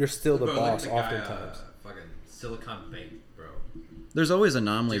 But you're still the boss the oftentimes. Fucking Silicon Bank, bro. There's always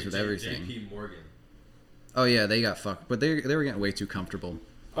anomalies with everything. JP Morgan. Oh yeah, they got fucked, but they were getting way too comfortable.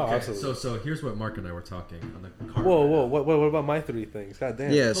 Oh, okay, absolutely. So here's what Mark and I were talking on the car. Whoa! What about my 3 things? God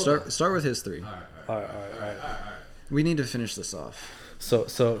damn. Yeah, start with his 3. All right. We need to finish this off.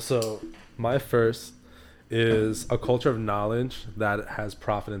 So my first is a culture of knowledge that has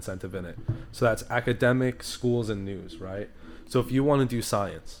profit incentive in it. So that's academic, schools, and news, right? So if you want to do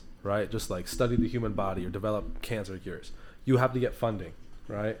science, right, just like study the human body or develop cancer cures, you have to get funding,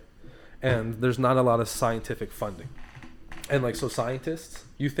 right? And there's not a lot of scientific funding. And like, so scientists,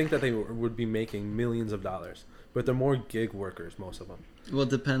 you think that they would be making millions of dollars, but they're more gig workers, most of them. Well, it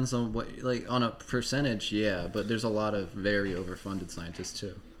depends on what, like on a percentage, yeah, but there's a lot of very overfunded scientists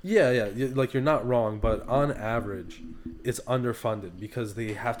too. Yeah, like you're not wrong, but on average, it's underfunded because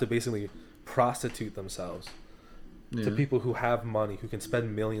they have to basically prostitute themselves to people who have money, who can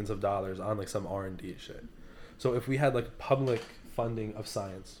spend millions of dollars on like some R&D shit. So if we had like public funding of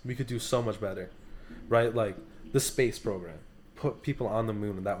science, we could do so much better, right? Like the space program, put people on the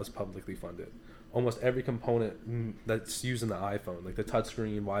moon, and that was publicly funded. Almost every component that's used in the iPhone, like the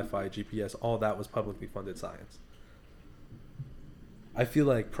touchscreen, Wi-Fi, GPS, all that was publicly funded science. I feel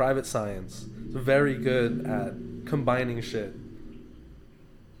like private science is very good at combining shit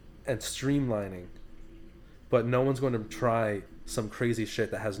and streamlining, but no one's going to try some crazy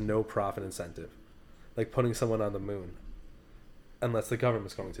shit that has no profit incentive, like putting someone on the moon, unless the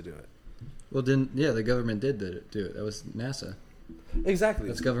government's going to do it. Well, the government did do it. That was NASA. Exactly.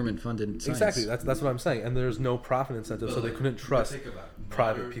 That's government-funded science. Exactly. That's what I'm saying. And there's no profit incentive, so they couldn't trust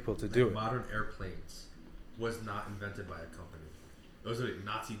private people to do it. Modern airplanes was not invented by a company. It was like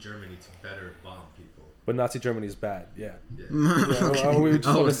Nazi Germany to better bomb people. But Nazi Germany is bad. Yeah. Okay. We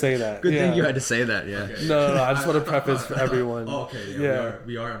just want to say that. Good thing you had to say that. Yeah. Okay. No. I just want to preface for everyone. Oh, okay. Yeah.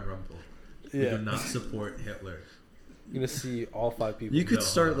 We are on Rumble. We Yeah. do not support Hitler. You're gonna see all 5 people. You could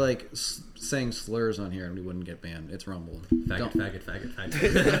start like saying slurs on here and we wouldn't get banned. It's Rumble. Faggot.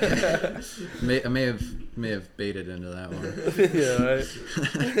 I may have baited into that one. Yeah,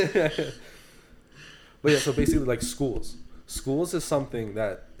 right. But yeah, so basically like schools is something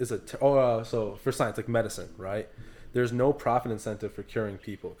that is so for science, like medicine, right? there's no profit incentive for curing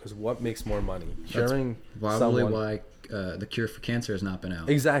people because what makes more money? Curing probably why the cure for cancer has not been out.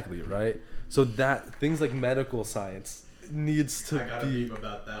 Exactly, right? So that things like medical science needs to I gotta be beep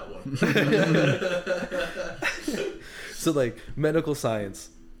about that one. So like medical science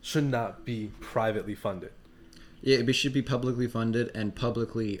should not be privately funded. Yeah, it should be publicly funded and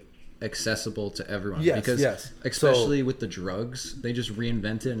publicly accessible to everyone. Yes, because yes. especially with the drugs, they just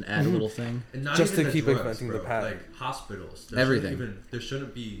reinvent it and add a little thing. And not Just even to the keep drugs, inventing bro. the pattern. Like hospitals. Everything. There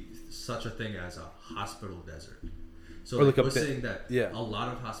shouldn't be such a thing as a hospital desert. So Or like like a we're bit- saying that yeah. a lot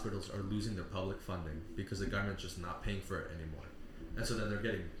of hospitals are losing their public funding because the government's just not paying for it anymore. And so then they're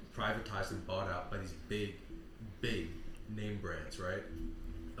getting privatized and bought out by these big name brands, right?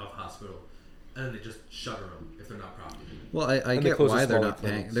 Of hospital. And then they just shutter them if they're not profitable. Well, I And they get close the why they're smaller not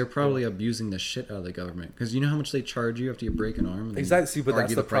paying. clinics. They're probably abusing the shit out of the government. Because you know how much they charge you after you break an arm? And Exactly, see, but that's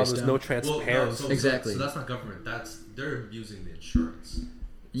argue the price problem. There's down? no Well, transparency. no, Exactly. So that's not government. They're abusing the insurance.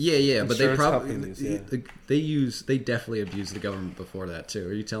 Yeah, but they Insurance probably companies, yeah. they definitely abused the government before that too.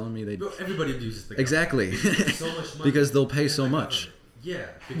 Are you telling me they? Bro, everybody abuses the government. Exactly. So much money Because they'll pay in so the much. government.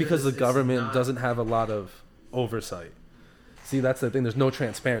 Yeah, Because the it's government not- doesn't have a lot of oversight. See, that's the thing. There's no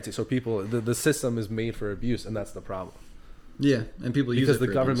transparency. So people, the system is made for abuse, and that's the problem. Yeah, and people use Because it the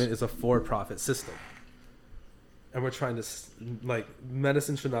for government abuse. is a for-profit system. And we're trying to, like,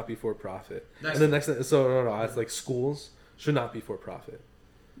 medicine should not be for-profit. Next And the next thing, so no, it's like schools should not be for-profit.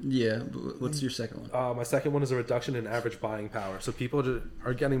 Yeah, but what's your second one? My second one is a reduction in average buying power. So people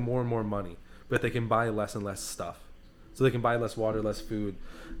are getting more and more money, but they can buy less and less stuff. So they can buy less water, less food,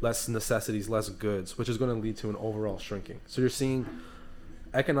 less necessities, less goods, which is going to lead to an overall shrinking. So you're seeing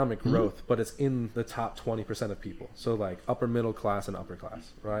economic growth, but it's in the top 20% of people. So like upper middle class and upper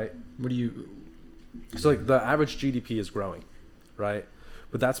class, right? What do you? So like the average GDP is growing, right?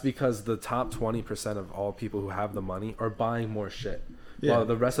 But that's because the top 20% of all people who have the money are buying more shit. Yeah. While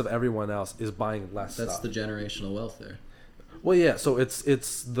the rest of everyone else is buying less That's stuff. the generational wealth there. Well, yeah, so it's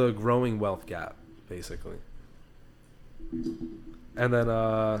the growing wealth gap, basically. And then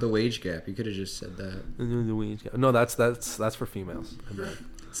The wage gap. You could have just said that. the wage gap. No, that's for females. And then,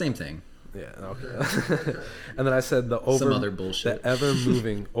 Same thing. yeah, okay. And then I said Some other bullshit. the ever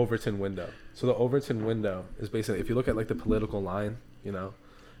moving Overton window. So the Overton window is basically, if you look at like the political line, you know,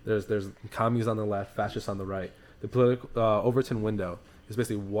 there's commies on the left, fascists on the right. The political Overton window is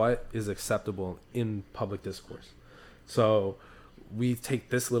basically what is acceptable in public discourse. So we take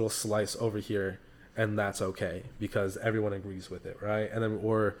this little slice over here, and that's okay because everyone agrees with it, right? And then,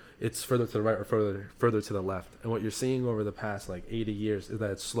 or it's further to the right or further to the left. And what you're seeing over the past like 80 years is that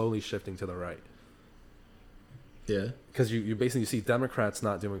it's slowly shifting to the right. Yeah. Because you basically see Democrats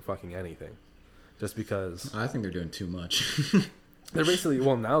not doing fucking anything, just because I think they're doing too much. they're basically,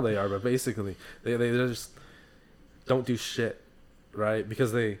 well, now they are, but basically they just don't do shit, right?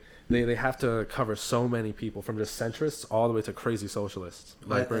 Because they have to cover so many people, from just centrists all the way to crazy socialists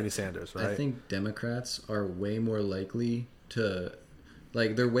like Bernie Sanders, right? I think Democrats are way more likely to,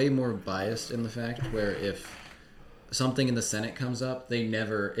 like, they're way more biased in the fact where if something in the Senate comes up, they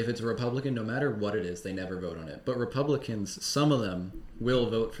never, if it's a Republican, no matter what it is, they never vote on it. But Republicans, some of them will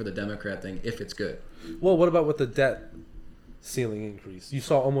vote for the Democrat thing if it's good. Well, what about with the debt ceiling increase? You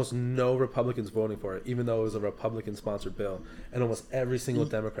saw almost no Republicans voting for it, even though it was a Republican-sponsored bill, and almost every single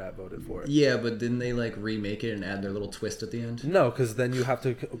Democrat voted for it. Yeah, but didn't they, like, remake it and add their little twist at the end? No, because then you have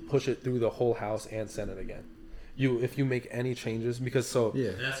to push it through the whole House and Senate again. If you make any changes, because so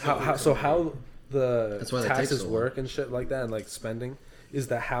Yeah. how the That's why they take taxes so long. work and shit like that, and like spending, is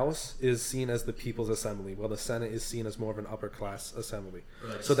the House is seen as the people's assembly, while the Senate is seen as more of an upper class assembly.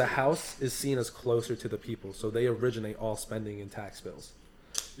 Right. So the House is seen as closer to the people, so they originate all spending and tax bills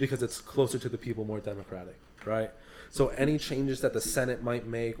because it's closer to the people, more democratic, right? So any changes that the Senate might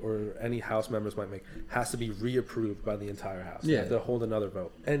make or any House members might make has to be reapproved by the entire House. They Yeah. have to hold another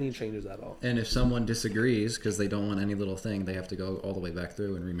vote. Any changes at all. And if someone disagrees because they don't want any little thing, they have to go all the way back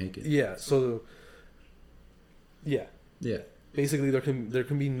through and remake it. Yeah. So. Yeah. Yeah. Basically, there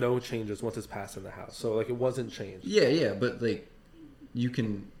can be no changes once it's passed in the House. So like it wasn't changed. Yeah, but like you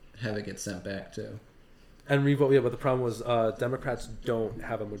can have it get sent back too. And revote, yeah, but the problem was Democrats don't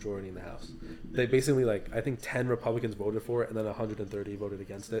have a majority in the House. They basically, like, I think 10 Republicans voted for it, and then 130 voted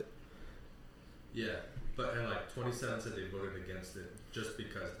against it. Yeah, but and like 27 said they voted against it just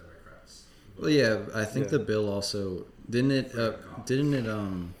because Democrats. Well, yeah, I think Yeah. the bill also didn't it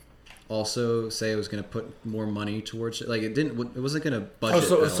also say it was going to put more money towards it? Like it wasn't going to budget.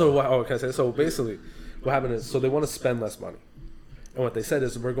 So basically, what happened is, so they want to spend less money, and what they said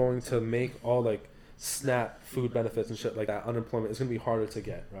is we're going to make all like SNAP food benefits and shit like that, unemployment is going to be harder to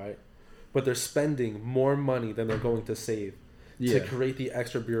get, right? but they're spending more money than they're going to save Yeah. to create the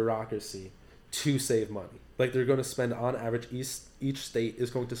extra bureaucracy to save money. Like they're going to spend on average, each state is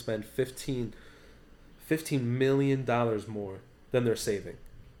going to spend $15 million more than they're saving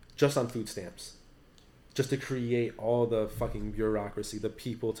just on food stamps, just to create all the fucking bureaucracy, the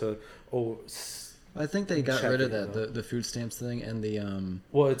people to I think they got rid of that, you know? the food stamps thing and the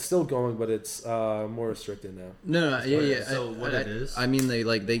Well, it's still going, but it's more restricted now. No, yeah. So what it is? I mean, they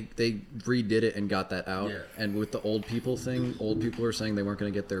redid it and got that out. Yeah. And with the old people thing, old people are saying they weren't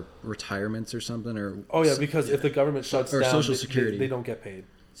going to get their retirements or something, or Oh yeah, because if the government shuts or down, Social Security, they don't get paid.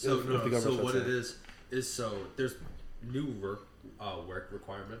 So if the government so shuts what down. it is so there's new work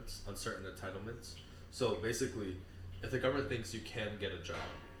requirements on certain entitlements. So basically, if the government thinks you can get a job,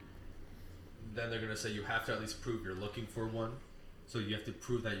 then they're gonna say you have to at least prove you're looking for one. So you have to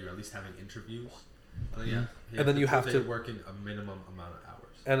prove that you're at least having interviews. And then you have to to you're working a minimum amount of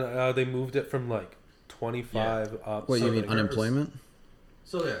hours. And they moved it from like 25 up. What, so you mean like, unemployment?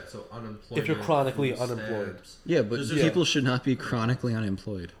 So unemployment. If you're chronically food unemployed. stamps. Yeah, but There's- people should not be chronically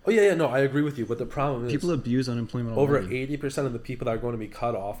unemployed. Oh yeah, no, I agree with you. But the problem is, People abuse unemployment over already. 80% of the people that are going to be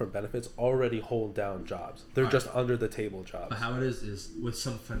cut off from benefits already hold down jobs. They're Right. just under the table jobs. But how it is with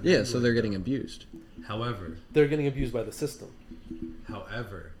some Yeah, so they're getting abused. However, They're getting abused by the system.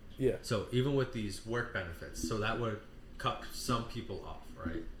 however, Yeah. so even with these work benefits, so that would cut some people off,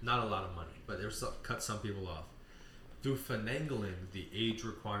 right? Not a lot of money, but cut some people off through finagling the age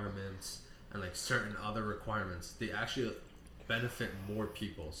requirements and like certain other requirements. They actually benefit more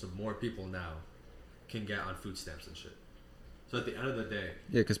people, so more people now can get on food stamps and shit. So at the end of the day,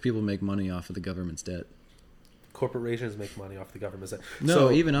 Yeah, because people make money off of the government's debt. Corporations make money off the government's. No,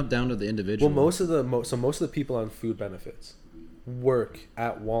 So, even up down to the individual. well, most of the people on food benefits work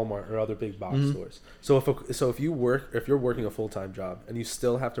at Walmart or other big box stores. So if you're working a full-time job and you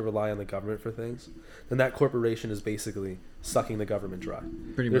still have to rely on the government for things, then that corporation is basically sucking the government dry.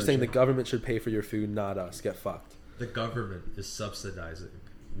 Pretty They're much, saying yeah. the government should pay for your food, not us. Get fucked. the government is subsidizing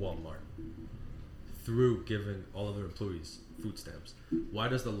Walmart through giving all of their employees food stamps. Why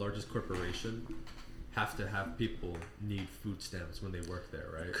does the largest corporation have to have people need food stamps when they work there,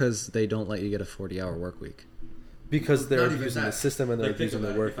 right? Because they don't let you get a 40-hour work week. Because they're Not even abusing the that. system and they're Like, think abusing the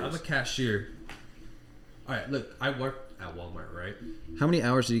about it. If I'm workers. a cashier, all right, look, I work at Walmart, right? How many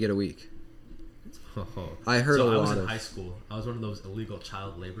hours do you get a week? I heard so a I was lot in of- high school. I was one of those illegal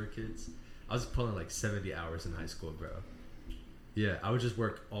child labor kids. I was pulling like 70 hours in high school, bro. Yeah, I would just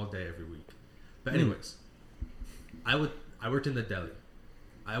work all day every week. But anyways, I worked in the deli.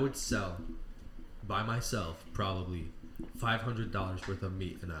 I would sell by myself probably $500 worth of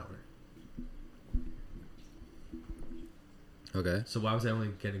meat an hour. Okay. So why was I only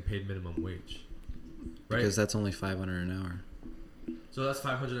getting paid minimum wage? Right? Because that's only $500 an hour. So that's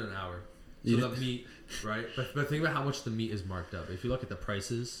 $500 an hour. So You the don't- meat, right? But think about how much the meat is marked up. If you look at the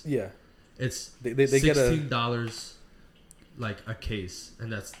prices, Yeah. it's They get a $16 like a case,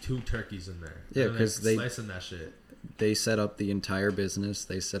 and that's 2 turkeys in there. Yeah, And 'cause they're they- slicing that shit. They set up the entire business.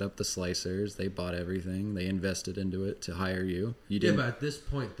 They set up the slicers. They bought everything. They invested into it to hire you. You Yeah, didn't. but at this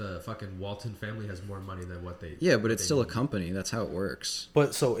point, the fucking Walton family has more money than what they. Yeah, but what it's they still a need. company. That's how it works.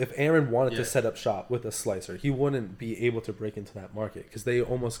 But so if Aaron wanted Yeah. to set up shop with a slicer, he wouldn't be able to break into that market because they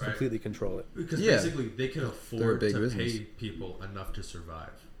almost Right. completely control it. Because Yeah. basically they can They're a afford big to business. pay people enough to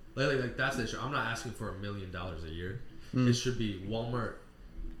survive. Like that's the issue. I'm not asking for $1 million a year. It should be Walmart.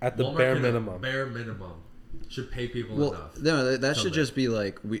 At the Walmart bare can, minimum. Bare minimum should pay people Well, enough. no, that to should live. just be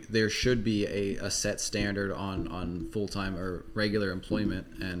like there should be a set standard on full time or regular employment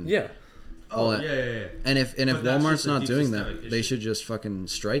and Yeah. all Oh that. yeah. And if But that's Walmart's just a not deep doing systemic that, they issue. should just fucking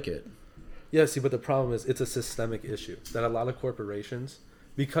strike it. Yeah, see, but the problem is it's a systemic issue that a lot of corporations,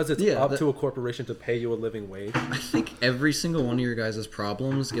 because it's Yeah, up that- to a corporation to pay you a living wage. I think every single one of your guys'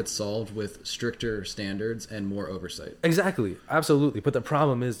 problems gets solved with stricter standards and more oversight. Exactly, absolutely. But the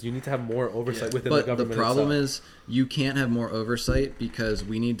problem is you need to have more oversight Yeah. within the But the government. problem itself. is you can't have more oversight because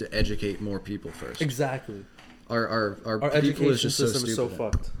we need to educate more people first. Exactly. Our Our people education is just so system is so stupid.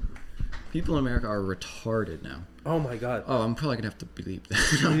 fucked. People in America are retarded now. Oh my god. Oh, I'm probably gonna have to bleep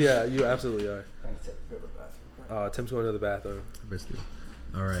that. Yeah, you absolutely are. Tim's going to the bathroom. Missed it.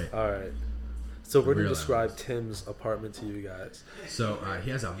 All right. All right. So we're gonna Real describe animals. Tim's apartment to you guys. So he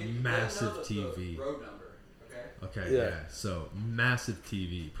has a massive TV. Okay. Yeah. Yeah. So massive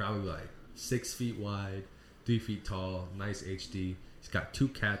TV, probably like 6 feet wide, 3 feet tall, nice HD. He's got 2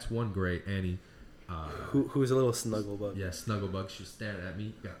 cats, one gray, Annie. Who's a little snugglebug. Yeah, Snugglebug. She's staring at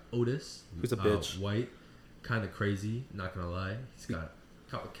me. Got Otis, Who's a bitch. white, kind of crazy. Not gonna lie. He's got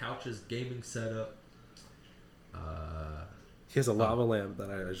a couple couches, gaming setup. He has a lava lamp that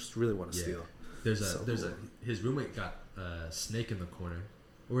I just really want to steal. His roommate got a snake in the corner,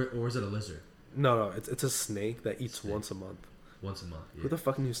 or is it a lizard? No, it's a snake that eats once a month. Once a month. Yeah. Who the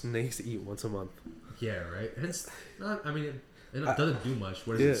fuck knew snakes eat once a month? Yeah, right. And it's not. I mean, it doesn't do much.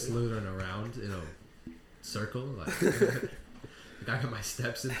 What is it slithering around in a circle? Like, I got my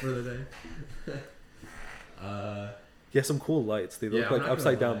steps in for the day. Yeah, some cool lights. They look like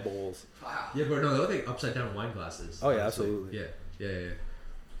upside down bowls. Yeah, but no, they look like upside down wine glasses. Oh yeah, absolutely. Yeah.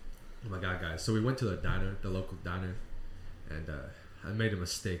 Oh my god, guys! So we went to the diner, the local diner, and I made a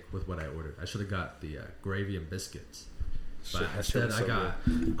mistake with what I ordered. I should have got the gravy and biscuits, but instead I got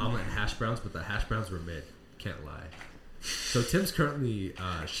omelet and hash browns. But the hash browns were mid. Can't lie. So Tim's currently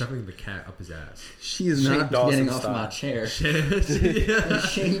shoving the cat up his ass. She is not getting off my chair.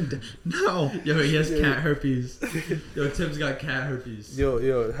 Shane, no. Yo, he has cat herpes. Yo, Tim's got cat herpes.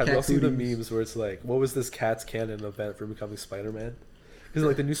 Yo, have y'all seen the memes where it's like, what was this cat's canon event for becoming Spider-Man? Because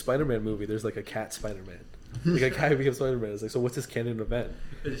like the new Spider-Man movie, there's like a cat Spider-Man. Like a cat who becomes Spider-Man. It's like, so what's his canon event?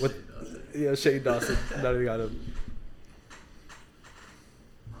 What? Yeah, Shane Dawson. Now we got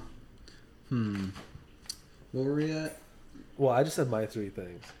him. Where were we at? Well, I just said my 3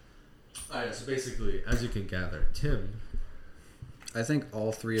 things. Alright, so basically, as you can gather, Tim, I think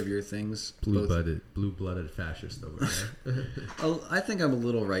all 3 of your things, blue-blooded fascist over there. I think I'm a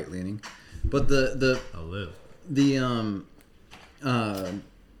little right-leaning, but the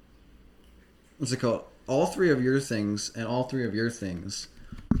what's it called? All 3 of your things and all 3 of your things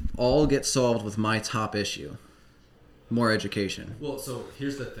all get solved with my top issue. More education. Well, so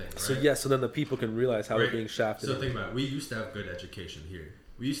here's the thing, right? So then the people can realize how we're being shafted. So think about it. We used to have good education here.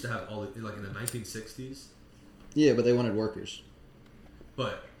 We used to have like in the 1960s. Yeah, but they wanted workers.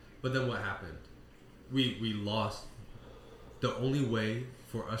 But then what happened? We lost. The only way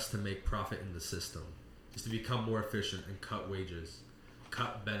for us to make profit in the system is to become more efficient and cut wages,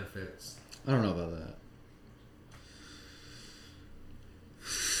 cut benefits. I don't know about that.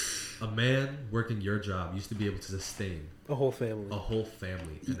 A man working your job used to be able to sustain a whole family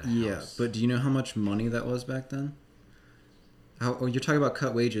in a house. Yeah, but do you know how much money that was back then? You're talking about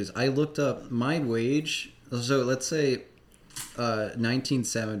cut wages. I looked up my wage. So let's say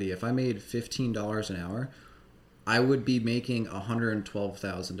 1970. If I made $15 an hour, I would be making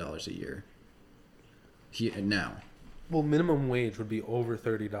 $112,000 a year. Now. Well, minimum wage would be over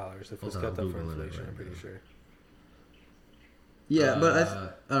 $30 if it was kept up for inflation. I'm pretty sure. Yeah, but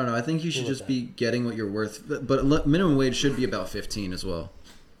I don't know. I think you should just be getting what you're worth. But minimum wage should be about 15 as well.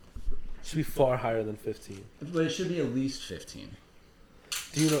 It should be far higher than 15. But it should be at least 15.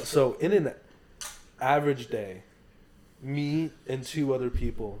 Do you know? So in an average day, me and 2 other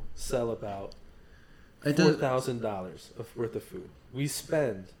people sell about $4,000 worth of food. We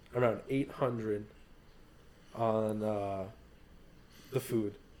spend around $800 on the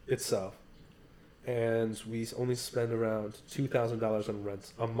food itself. And we only spend around $2,000 on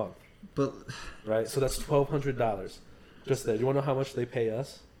rent a month. But right, so that's $1,200 just there. Do you want to know how much they pay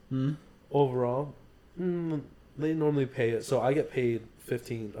us overall? They normally pay it. So I get paid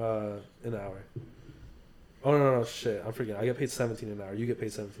 $15 an hour. Oh no, shit! I'm forgetting. I get paid $17 an hour. You get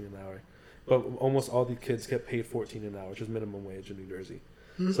paid $17 an hour. But almost all the kids get paid $14 an hour, which is minimum wage in New Jersey.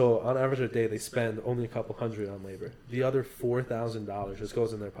 So on average a day, they spend only a couple hundred on labor. The other $4,000 just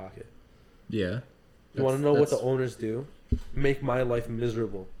goes in their pocket. Yeah. You want to know what the owners do? Make my life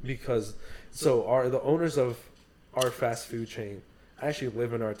miserable. Because, the owners of our fast food chain actually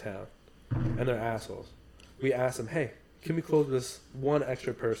live in our town. And they're assholes. We ask them, hey, can we close this one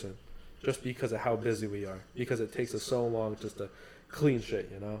extra person? Just because of how busy we are. Because it takes us so long just to clean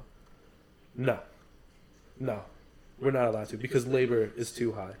shit, you know? No. We're not allowed to. Because labor is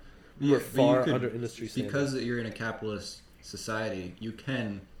too high. We're far under industry standards. Because you're in a capitalist society, you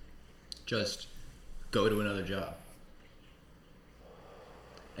can just go to another job.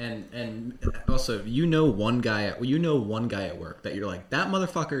 And also, one guy at work that you're like, that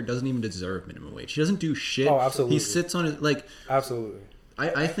motherfucker doesn't even deserve minimum wage. He doesn't do shit. Oh, absolutely. He sits on it like. Absolutely.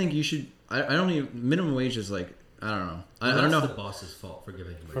 I think you should. I don't even. Minimum wage is like, I don't know. I don't know. That's the boss's fault for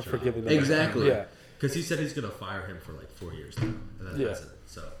giving him a job. For giving him exactly. Yeah. Because he said he's gonna fire him for like 4 years now, and then that's it.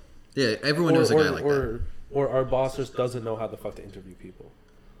 So. Yeah, everyone knows a guy like that. Or our boss just doesn't know how the fuck to interview people.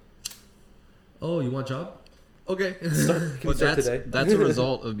 Oh, you want a job? Okay. But that's a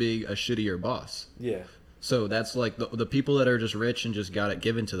result of being a shittier boss. Yeah. So that's like the people that are just rich and just got it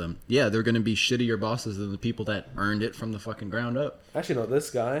given to them. Yeah, they're going to be shittier bosses than the people that earned it from the fucking ground up. Actually, no.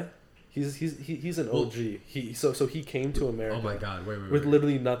 This guy, he's an OG. He came to America. Oh my god! Wait. With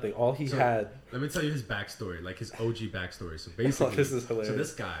literally nothing. All he had. Let me tell you his backstory, like his OG backstory. So basically, this is hilarious. So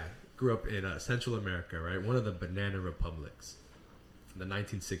this guy grew up in Central America, right? One of the banana republics from the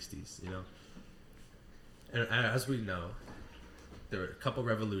 1960s, you know. And as we know, there were a couple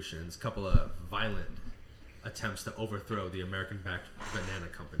revolutions, a couple of violent attempts to overthrow the American-backed banana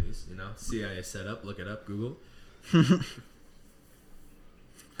companies, you know. CIA set up, look it up, Google.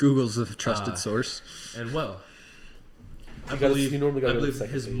 Google's a trusted source. And well, I believe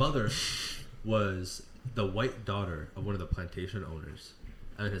his page. mother was the white daughter of one of the plantation owners,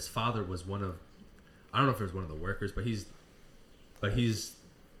 and his father was one of, I don't know if it was one of the workers, but he's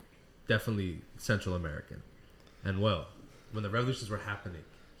definitely Central American. And well, when the revolutions were happening,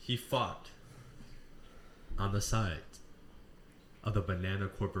 he fought on the side of the banana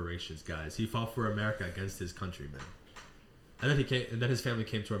corporations, guys. He fought for America against his countrymen. And then his family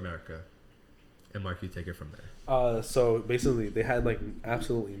came to America. And Mark, you take it from there. So basically, they had like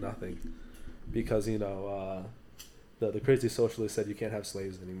absolutely nothing, because the crazy socialist said you can't have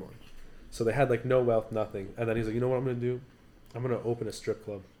slaves anymore. So they had like no wealth, nothing. And then he's like, you know what I'm gonna do? I'm gonna open a strip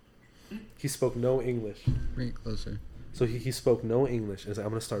club. He spoke no English. Bring it closer. So he spoke no English, and he's like,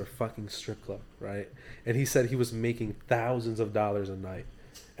 I'm gonna start a fucking strip club, right? And he said he was making thousands of dollars a night,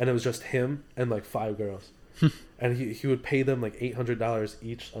 and it was just him and like 5 girls. And he would pay them like $800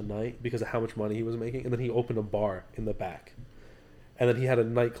 each a night because of how much money he was making. And then he opened a bar in the back. And then he had a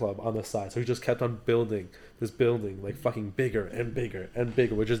nightclub on the side. So he just kept on building this building like fucking bigger and bigger and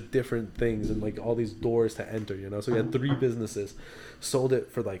bigger with just different things and like all these doors to enter, you know. So he had 3 businesses, sold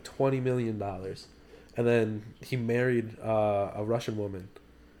it for like $20 million. And then he married a Russian woman.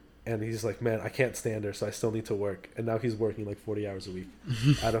 And he's like, man, I can't stand her, so I still need to work. And now he's working like 40 hours a week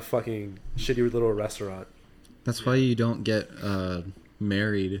at a fucking shitty little restaurant. That's why you don't get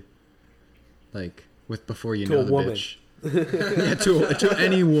married, like, before you to know a the woman. bitch. Yeah, to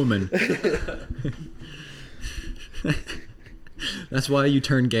any woman. That's why you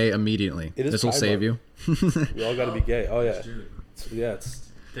turn gay immediately. This will save you. We all gotta be gay. Oh yeah, Dude,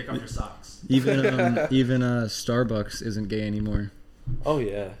 take off your socks. Even Starbucks isn't gay anymore. Oh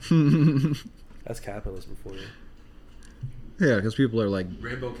yeah. That's capitalism for you. Yeah, because people are like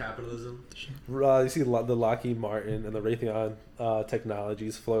Rainbow capitalism. You see the Lockheed Martin and the Raytheon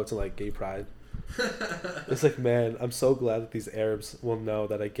Technologies floats in like gay pride. It's like, man, I'm so glad that these Arabs will know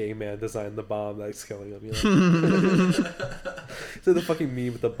that a gay man designed the bomb that's killing them. You know? So the fucking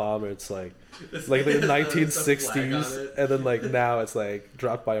meme with the bomber, it's like the 1960s, and then like now it's like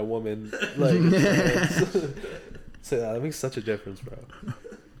dropped by a woman. Like, so yeah, that makes such a difference, bro.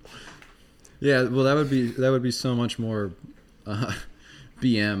 Yeah, well, that would be so much more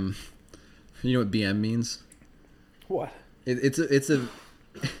BM. You know what BM means? What? It's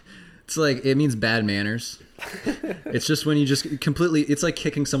like, it means bad manners. It's just when you just completely, it's like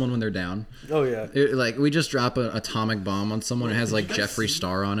kicking someone when they're down. Oh yeah. Like we just drop an atomic bomb on someone. It has like Jeffree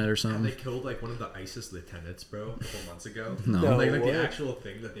Star on it or something. They killed like one of the ISIS lieutenants, bro, a couple months ago. No. Like the actual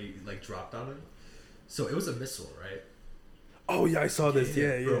thing that they like dropped on him. So it was a missile, right? Oh yeah, I saw this.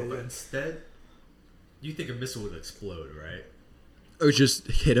 Yeah. But instead, you think a missile would explode, right? Or just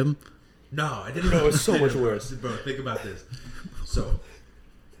hit him. No, I didn't. No, it's so much worse. Bro, think about this. So,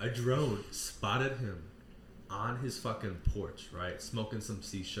 a drone spotted him on his fucking porch, right? Smoking some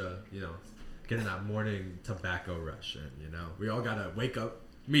shisha, you know, getting that morning tobacco rush. And, you know, we all gotta wake up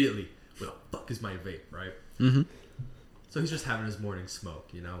immediately. What the fuck is my vape, right? Mm-hmm. So he's just having his morning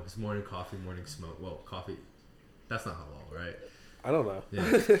smoke, you know, his morning coffee, morning smoke. Well, coffee, that's not halal, right? I don't know.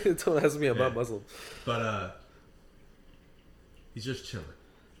 Yeah. Don't ask me about Muslim. But he's just chilling.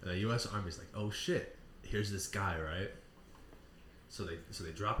 And the U.S. Army's like, oh shit, here's this guy, right? So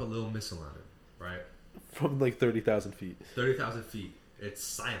they drop a little missile on him, right? From like 30,000 feet. 30,000 feet. It's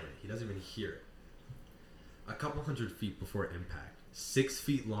silent. He doesn't even hear it. A couple hundred feet before impact, 6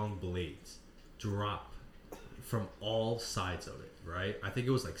 feet long blades drop from all sides of it, right? I think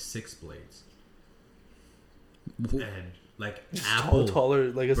it was like 6 blades. And like Apple,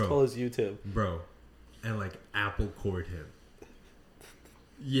 taller, like as bro, tall as you, Tim. bro, and like Apple cored him.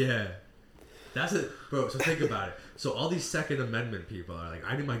 Yeah, that's it, bro. So think about it. So all these Second Amendment people are like,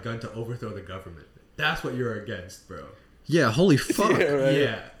 I need my gun to overthrow the government. That's what you're against, bro. Yeah, holy fuck. Yeah, right.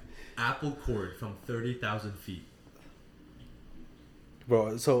 Yeah, Apple cored from 30,000 feet.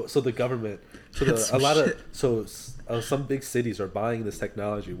 Bro, so the government, some big cities are buying this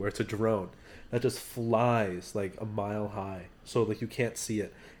technology where it's a drone that just flies like a mile high, so like you can't see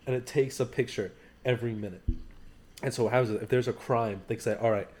it, and it takes a picture every minute. And so how is it? If there's a crime, they say,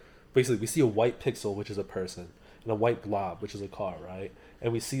 all right, basically we see a white pixel, which is a person, and a white blob, which is a car, right?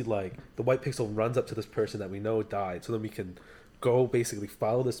 And we see like the white pixel runs up to this person that we know died, so then we can go basically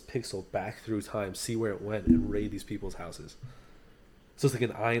follow this pixel back through time, see where it went, and raid these people's houses. So it's like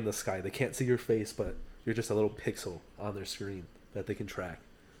an eye in the sky. They can't see your face, but you're just a little pixel on their screen that they can track.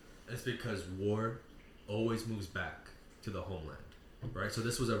 It's because war always moves back to the homeland, right? So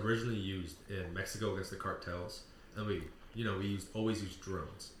this was originally used in Mexico against the cartels, and we always used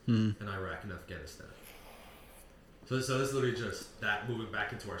drones in Iraq and Afghanistan. So this is literally just that moving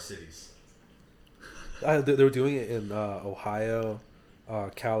back into our cities. They were doing it in Ohio,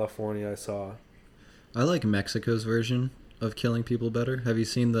 California. I saw. I like Mexico's version of killing people better. Have you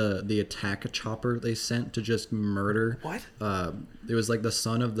seen the attack chopper they sent to just murder? What? It was like the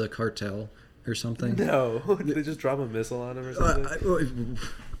son of the cartel or something. No, did they just drop a missile on him or something?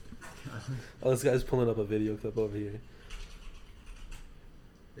 Oh, this guy's pulling up a video clip over here.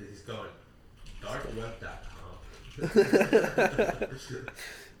 He's going darkweb.com.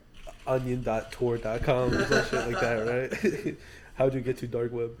 Onion.tour.com or some shit like that, right? How'd you get to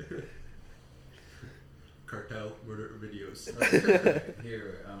dark web? Cartel murder videos.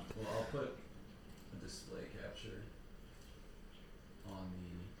 Here, well, I'll put a display capture on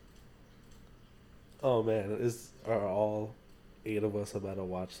the. Oh man, are all 8 of us about to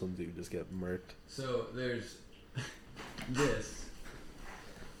watch some dude just get murked? So there's this.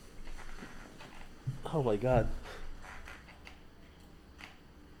 Oh my god.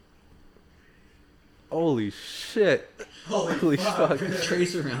 Holy shit. Holy fuck.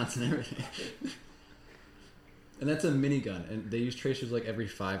 Tracer rounds and everything. And that's a minigun, and they use tracers like every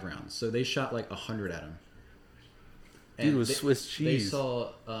 5 rounds. So they shot like 100 at him. Dude, was Swiss cheese. They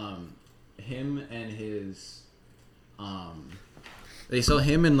saw him and his they saw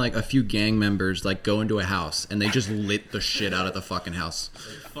him and like a few gang members like go into a house, and they just lit the shit out of the fucking house.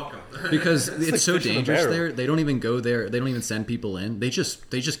 Fuck 'em. Because it's like so fish in a dangerous barrel. there. They don't even go there. They don't even send people in. They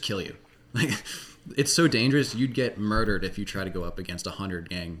just kill you. Like, it's so dangerous. You'd get murdered if you try to go up against 100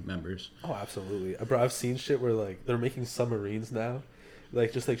 gang members. Oh, absolutely. Bro, I've seen shit where like they're making submarines now.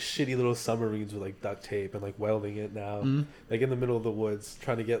 Like just like shitty little submarines with like duct tape and like welding it now. Like in the middle of the woods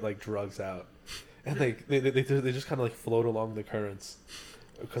trying to get like drugs out. And like they just kind of like float along the currents.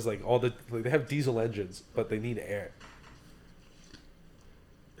 Because like they have diesel engines, but they need air.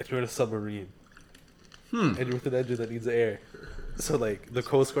 If you're in a submarine and you're with an engine that needs air, so like the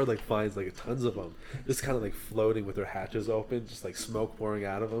Coast Guard like finds like tons of them, just kind of like floating with their hatches open, just like smoke pouring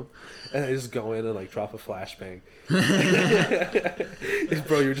out of them, and they just go in and like drop a flashbang.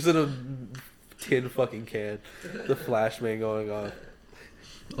 Bro, you're just in a tin fucking can, the flashbang going on.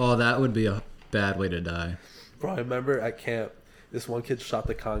 Oh, that would be a bad way to die. Bro, I remember at camp, this one kid shot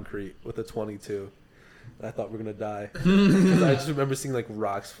the concrete with a .22. And I thought we were gonna die. 'Cause I just remember seeing like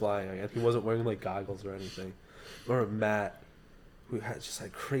rocks flying, and he wasn't wearing like goggles or anything. Or Matt, who had just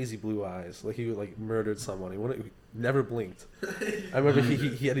like crazy blue eyes, like he like murdered someone. He never blinked. I remember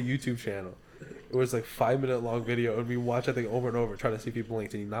he had a YouTube channel. It was like 5-minute long video, and we watched I think over and over trying to see if he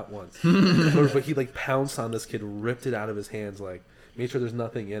blinked, and he not once. But he like pounced on this kid, ripped it out of his hands, like made sure there's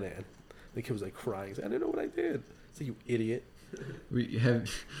nothing in it. And the kid was like crying. He's like, I didn't know what I did. It's like, you idiot.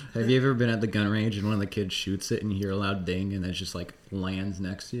 Have you ever been at the gun range and one of the kids shoots it and you hear a loud ding and it just like lands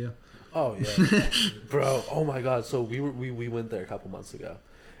next to you? Oh yeah, bro. Oh my god. So we went there a couple months ago,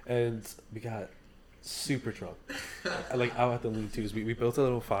 and we got super drunk, like out at the lean-tos. We built a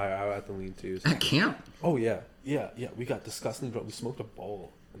little fire out at the lean-tos. At camp? Oh yeah. We got disgustingly drunk. We smoked a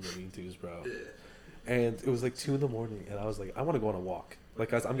bowl in the lean-tos, bro. And it was like 2 a.m, and I was like, I want to go on a walk.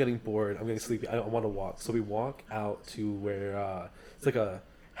 Like, guys, I'm getting bored. I'm getting sleepy. I want to walk. So we walk out to where it's like a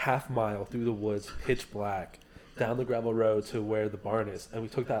half mile through the woods, pitch black, down the gravel road to where the barn is. And we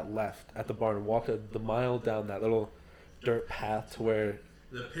took that left at the barn and walked the mile down that little dirt path to where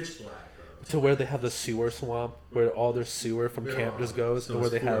The pitch black, bro. to where they have the sewer swamp, where all their sewer from camp just goes, So and where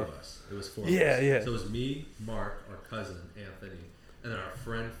they have. It was 4 Yeah, of us. yeah. So it was me, Mark, our cousin Anthony, and then our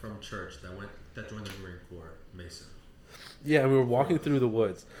friend from church that joined the Marine Corps, Mason. Yeah, and we were walking through the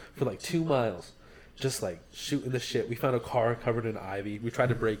woods for like 2 miles, just like shooting the shit. We found a car covered in ivy. We tried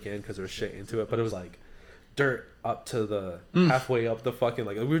to break in because there was shit into it, but it was like dirt up to the halfway up the fucking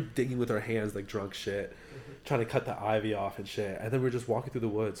like we were digging with our hands like drunk shit, trying to cut the ivy off and shit. And then we were just walking through the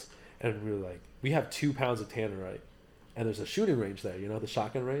woods, and we were like, we have 2 pounds of tannerite, and there's a shooting range there, you know, the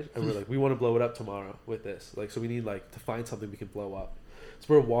shotgun range, and we're like, we want to blow it up tomorrow with this, like, so we need like to find something we can blow up.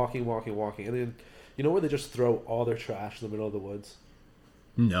 So we're walking, and then. You know where they just throw all their trash in the middle of the woods?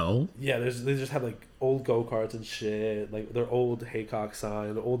 No. Yeah, they just have like old go-karts and shit, like their old haycock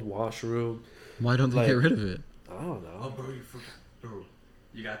sign, the old washroom. Why don't they Like, get rid of it? I don't know. Oh, bro, you forgot. Bro,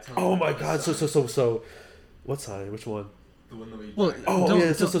 you got to tell Oh me my about god! the sign. So, what sign? Which one? The one that we. Well, Oh,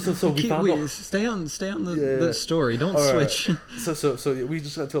 yeah, so we found out- stay on the, Yeah. the story. Don't All right. switch. So we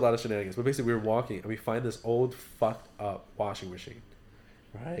just got into a lot of shenanigans. But basically, we were walking and we find this old fucked up washing machine.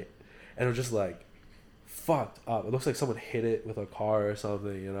 right? And it was just like fucked up. It looks like someone hit it with a car or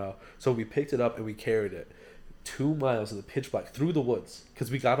something, you know. So we picked it up and we carried it 2 miles in the pitch black through the woods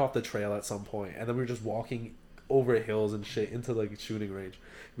because we got off the trail at some point, and then we were just walking over hills and shit into like a shooting range.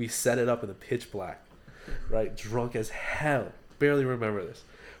 We set it up in the pitch black, right? Drunk as hell. Barely remember this.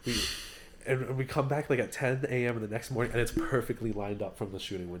 And we come back like at 10 a.m. in the next morning, and it's perfectly lined up from the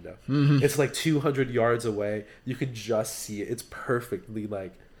shooting window. Mm-hmm. It's like 200 yards away. You can just see it. It's perfectly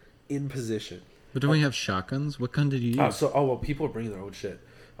like in position. But don't we have shotguns? What gun did you use? Well, people are bringing their own shit.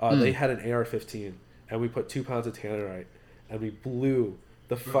 They had an AR-15, and we put 2 pounds of tannerite, and we blew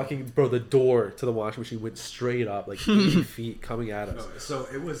the the door to the washing machine went straight up like 80 feet coming at us. So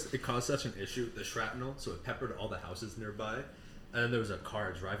it caused such an issue, the shrapnel, so it peppered all the houses nearby. And then there was a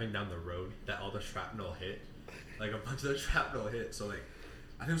car driving down the road that all the shrapnel hit. Like a bunch of the shrapnel hit. So like,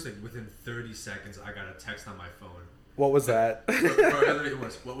 I think it was like within 30 seconds I got a text on my phone. What was that?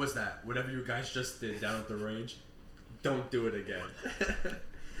 What was that? Whatever you guys just did down at the range, don't do it again.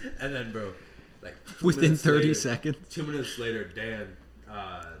 And then bro, like within 30 seconds. 2 minutes later, Dan,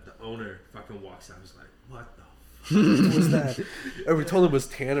 the owner, fucking walks out. I was like, what the fuck? What was that? And we told him it was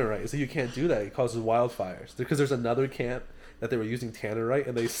tannerite. So you can't do that. It causes wildfires. Because there's another camp that they were using tannerite,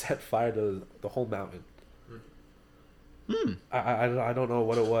 and they set fire to the whole mountain. I don't know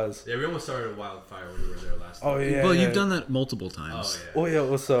what it was. Yeah, we almost started a wildfire when we were there last time. Oh yeah. Well, you've done that multiple times. Oh yeah.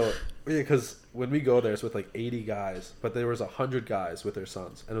 Well, because when we go there, it's with like 80 guys, but there was 100 guys with their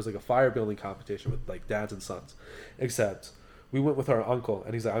sons, and it was like a fire building competition with like dads and sons. Except we went with our uncle,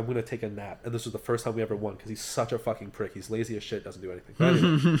 and he's like, "I'm gonna take a nap," and this was the first time we ever won because he's such a fucking prick. He's lazy as shit, doesn't do anything. But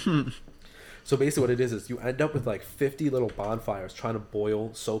anyway. So basically what it is you end up with like 50 little bonfires trying to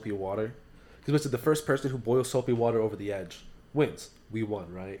boil soapy water. Because basically the first person who boils soapy water over the edge wins. We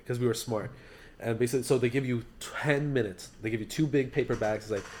won, right? Because we were smart. And basically, so they give you 10 minutes. They give you 2 big paper bags.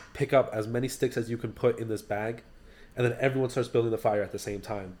 It's like, pick up as many sticks as you can put in this bag. And then everyone starts building the fire at the same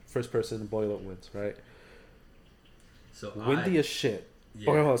time. First person to boil it wins, right? So windy as shit. Yeah.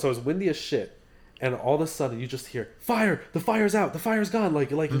 Okay, hold on. So it was windy as shit. And all of a sudden, you just hear, fire! The fire's out! The fire's gone! Like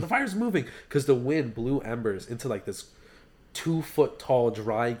the fire's moving! Because the wind blew embers into like this 2-foot tall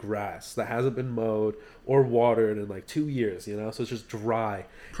dry grass that hasn't been mowed or watered in like 2 years, you know? So it's just dry.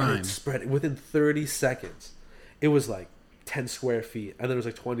 Prime. And it spread within 30 seconds. It was like 10 square feet. And then it was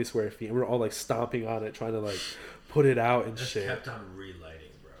like 20 square feet. And we were all like stomping on it, trying to like put it out and shit. Kept on relighting,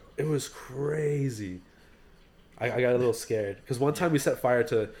 bro. It was crazy. I got a little scared because one time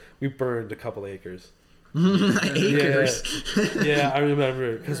we burned a couple acres. Acres. Yeah, I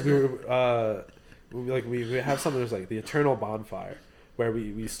remember because we were we have something that was like the eternal bonfire where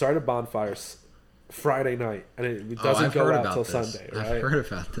we started bonfires Friday night and it doesn't go out till Sunday. Right? I've heard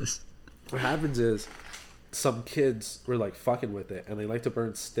about this. What happens is some kids were like fucking with it and they like to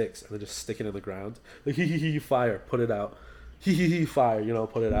burn sticks and they just stick it in the ground like hee fire, put it out, hee fire, you know,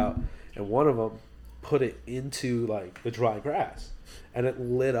 put it out. And one of them put it into like the dry grass and it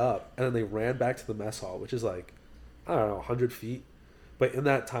lit up and then they ran back to the mess hall, which is like, I don't know, 100 feet. But in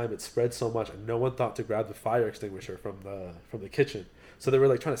that time it spread so much and no one thought to grab the fire extinguisher from the kitchen. So they were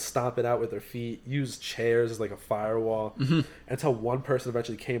like trying to stomp it out with their feet, use chairs as like a firewall, until one person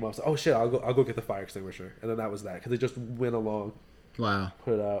eventually came up and said, oh shit, I'll go get the fire extinguisher. And then that was that because they just went along. Wow.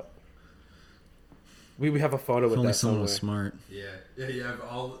 Put it out. We have a photo with that someone somewhere. was smart. Yeah. You have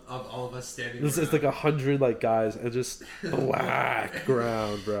all of us standing. It's like 100 like guys and just whack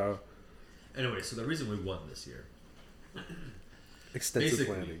ground, bro. Anyway, so the reason we won this year, extensive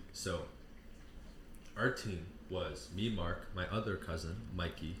planning. So our team was me, Mark, my other cousin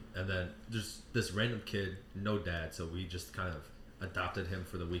Mikey, and then just this random kid, no dad. So we just kind of adopted him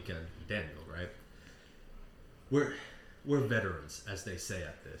for the weekend, Daniel. Right? We're veterans, as they say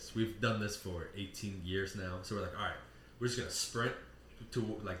at this. We've done this for 18 years now. So we're like, all right, we're just going to sprint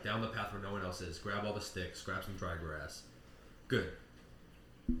to like down the path where no one else is, grab all the sticks, grab some dry grass. Good.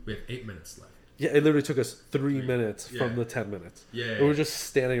 We have 8 minutes left. Yeah, it literally took us 3 minutes from the 10 minutes. Yeah. We were just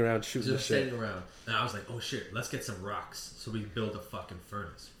standing around shooting just the shit. Standing around. And I was like, oh shit, let's get some rocks. So we build a fucking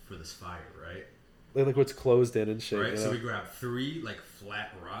furnace for this fire, right? Like what's closed in and shit. Right, you so know? we grab 3 like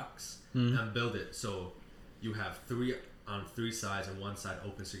flat rocks and build it. So you have 3 on 3 sides and 1 side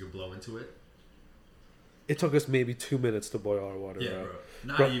open so you can blow into it. It took us maybe 2 minutes to boil our water. Yeah, bro.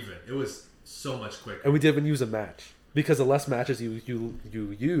 Not even. It was so much quicker. And we didn't even use a match. Because the less matches you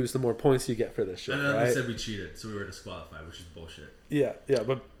use, the more points you get for this shit, and then right? they said we cheated, so we were disqualified, which is bullshit. Yeah,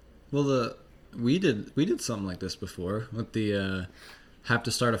 but... Well, we did something like this before with the... have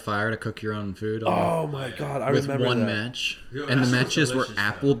to start a fire to cook your own food. Oh my god, I remember with one that. match, Yo, and the matches were delicious,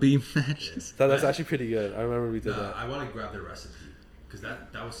 Applebee matches. That's actually pretty good. I remember we did that. I want to grab the recipe. because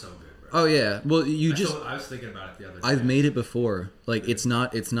that was so good, bro. Oh yeah. Well, I was thinking about it the other day. I've made it before. Like it's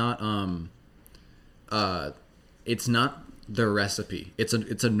not the recipe. It's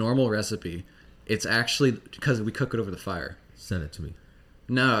a normal recipe. It's actually because we cook it over the fire. Send it to me.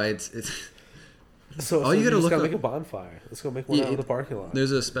 No, it's. So you gotta look up. Make a bonfire. Let's go make one out in the parking lot.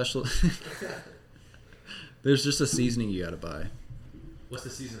 There's a special. There's just a seasoning you gotta buy. What's the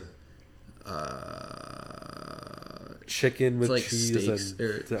seasoning? Chicken with like cheese steaks and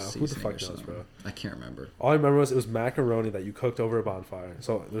who the fuck knows, bro? I can't remember. All I remember was it was macaroni that you cooked over a bonfire.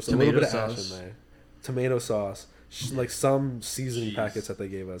 So there's a little bit of ash in there. Tomato sauce, like some seasoning packets that they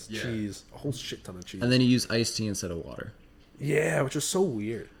gave us. Yeah. Cheese, a whole shit ton of cheese. And then you use iced tea instead of water. Yeah, which was so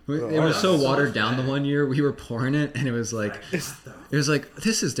weird. It was so watered down the one year. We were pouring it, and it was like, this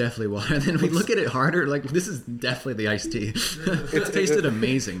is definitely water. And then we look at it harder, like, this is definitely the iced tea. It tasted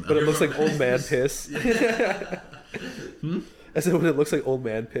amazing, though. But it looks like old man piss. I said when it looks like old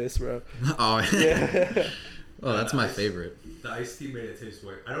man piss, bro. Oh, yeah. Oh, that's my favorite. The iced tea made it taste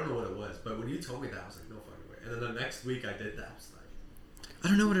weird. I don't know what it was, but when you told me that, I was like, no fucking way. And then the next week I did that. I was like, I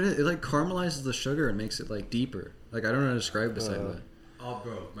don't know what it is. It like caramelizes the sugar and makes it like deeper. Like I don't know how to describe beside that. Oh,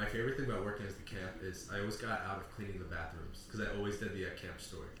 bro, my favorite thing about working as the camp is I always got out of cleaning the bathrooms because I always did the camp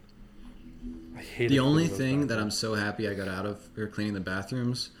story. I hate the only thing that I'm so happy I got out of cleaning the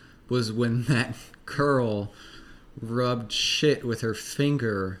bathrooms was when that girl rubbed shit with her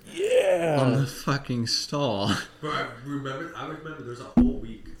finger on the fucking stall. Bro, I remember there was a whole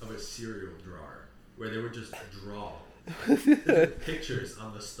week of a cereal drawer where they would just draw pictures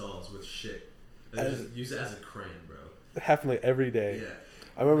on the stalls with shit. They just use it as a crayon, bro. It happened like every day. Yeah.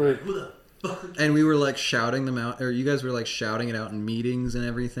 I remember. Who the fuck? And we were like shouting them out, or you guys were like shouting it out in meetings and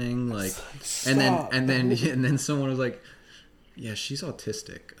everything, like. And then someone was like, "Yeah, she's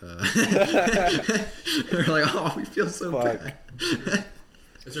autistic." We're like, "Oh, we feel so bad."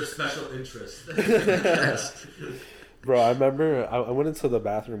 It's her special interest. Yes. Bro, I remember I went into the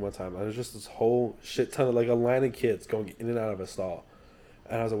bathroom one time. I was just this whole shit ton of like a line of kids going in and out of a stall.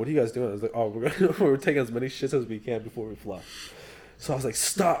 And I was like, what are you guys doing? I was like, oh, we're taking as many shits as we can before we flush. So I was like,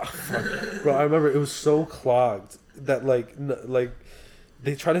 stop. Bro, I remember it was so clogged that like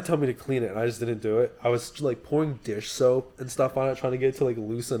they tried to tell me to clean it and I just didn't do it. I was like pouring dish soap and stuff on it, trying to get it to like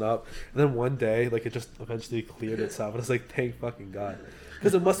loosen up. And then one day, like it just eventually cleared itself. And I was like, thank fucking God.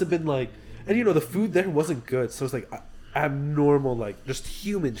 Because it must have been like, and you know, the food there wasn't good. So it was like abnormal, like just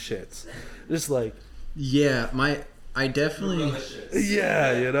human shits. Just like. Yeah, I definitely.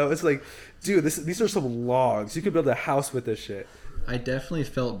 Yeah, you know, it's like, dude, these are some logs. You could build a house with this shit. I definitely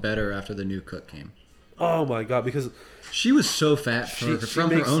felt better after the new cook came. Oh my God, because she was so fat from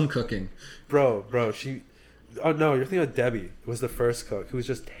her own cooking. Bro, she. Oh no, you're thinking of Debbie. Was the first cook who was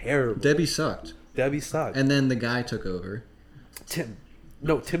just terrible. Debbie sucked. And then the guy took over.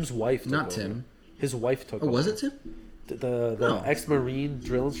 Tim's wife. Took Not over. Tim. His wife took over. Oh, was it Tim? The ex-Marine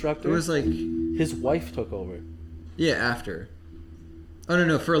drill instructor. It was like his wife took over. Yeah, after. Oh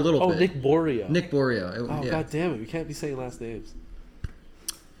no, for a little bit. Oh, Nick Borio. Yeah. God damn it! We can't be saying last names.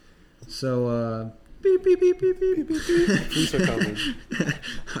 So, beep beep beep beep beep beep beep. Police are coming.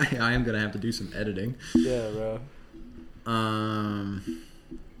 I am gonna have to do some editing. Yeah, bro.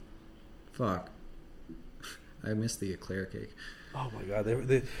 Fuck. I missed the eclair cake. Oh my God,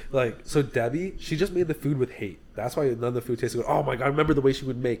 they like, so Debbie, she just made the food with hate. That's why none of the food tasted good. Oh my God, I remember the way she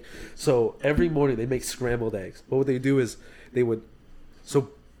would make. So every morning they make scrambled eggs. But what they do is they would,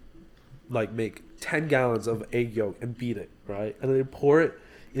 make 10 gallons of egg yolk and beat it, right? And then they pour it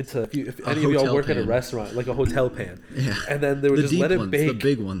into, if any of y'all work at a restaurant, like a hotel pan. Yeah. And then they would just let it bake. The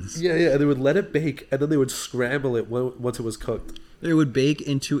big ones. Yeah, and they would let it bake, and then they would scramble it once it was cooked. They would bake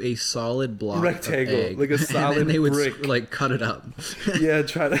into a solid block rectangle, of egg, like a solid and then they would brick. Cut it up. Yeah,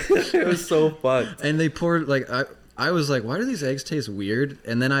 try to. It was so fucked. And they poured I was like, why do these eggs taste weird?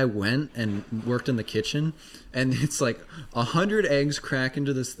 And then I went and worked in the kitchen, and it's like 100 eggs crack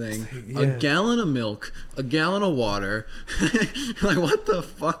into this thing, a gallon of milk, a gallon of water. Like, what the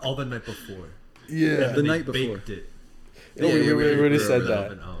fuck? All the night before. Yeah, the night before. Baked it. We already said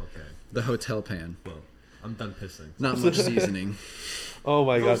that. Oh, okay. The hotel pan. Well, I'm done pissing. Not much seasoning. Oh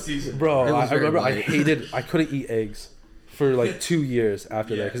my God, bro! I remember light. I couldn't eat eggs for like 2 years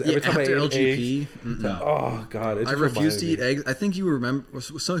after that because every time I ate LGP, eggs, oh God, I refused to eat eggs. I think you remember.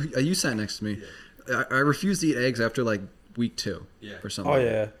 So you sat next to me. Yeah. I refused to eat eggs after like week 2 or something. Oh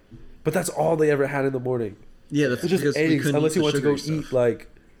yeah, but that's all they ever had in the morning. Yeah, that's just because eggs, unless you want to go eat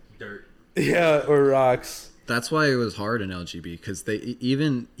like dirt. Yeah, or rocks. That's why it was hard in LGB because they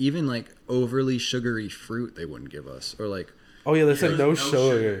even like overly sugary fruit they wouldn't give us or like. Oh yeah, they said no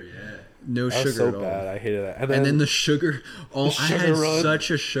sugar. No That sugar was so at all. bad. I hated that. And then the sugar. Oh, the sugar I had run. such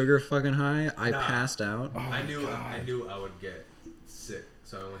a sugar fucking high. I passed out. Oh, I knew God. I would get sick,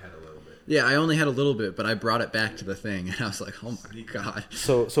 so I only had a little bit. Yeah, I only had a little bit, but I brought it back to the thing, and I was like, "Oh my god!"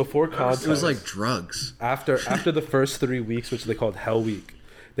 So for context, It was like drugs. after the first 3 weeks, which they called Hell Week,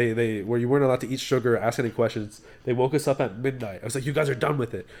 they where you weren't allowed to eat sugar or ask any questions. They woke us up at midnight. I was like, "You guys are done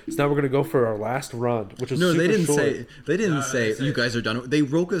with it. So now we're gonna go for our last run," which was No, super they didn't short. say. They didn't No, say they you said- guys are done. They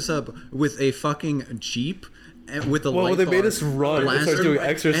woke us up with a fucking Jeep and with a Well, light they made bar, us run. They blaster, started doing and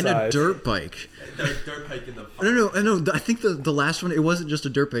exercise. a dirt bike. Dirt hike in the. No. I think the last one, it wasn't just a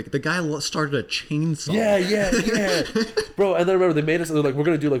dirt bike. The guy started a chainsaw. Yeah, bro. And then remember they made us. They're like, we're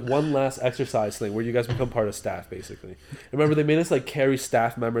gonna do like one last exercise thing where you guys become part of staff, basically. And remember they made us like carry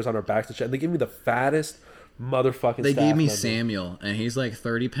staff members on our backs and shit. And they gave me the fattest motherfucking. They staff gave me member. Samuel, and he's like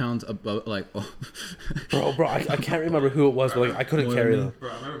 30 pounds above. Like, oh. Bro, I can't remember who it was, but like I couldn't More carry than me. them. Bro,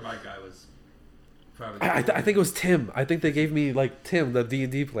 I remember my guy was. Probably I think it was Tim. I think they gave me like Tim, the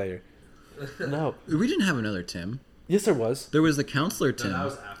D&D player. No, We didn't have another Tim. yes, there was. There was the counselor No, Tim. that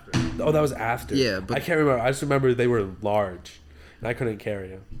was after. Oh, that was after. Yeah, but- I can't remember. I just remember they were large, and I couldn't carry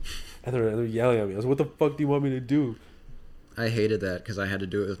them. And they're yelling at me. I was, "What the fuck do you want me to do?" I hated that because I had to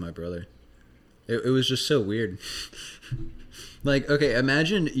do it with my brother. It was just so weird. Like, okay,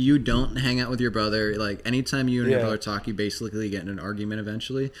 imagine you don't hang out with your brother. Like, anytime you and your Yeah. brother talk, you basically get in an argument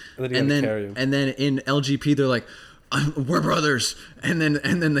eventually. And then you gotta carry him. and then in LGP, they're like, "We're brothers," and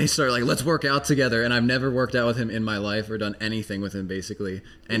then they start like, "Let's work out together." And I've never worked out with him in my life or done anything with him basically.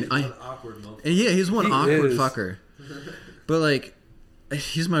 And He's one awkward motherfucker. and yeah, he's one He awkward is. fucker. But like,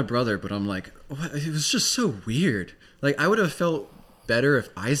 he's my brother. But I'm like, what? It was just so weird. Like, I would have felt better if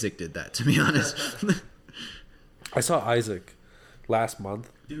Isaac did that, to be honest. I saw Isaac last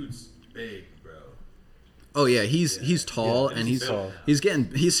month. Dude's big, bro. Oh yeah, he's tall Yeah, and he's he's built.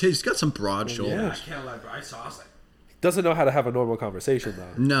 he's got some broad I shoulders. can't lie, bro. I was like, Doesn't know how to have a normal conversation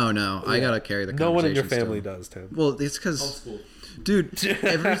though. No, I gotta carry the conversation. No one in your family still. does, Tim. Well, it's because, homeschool.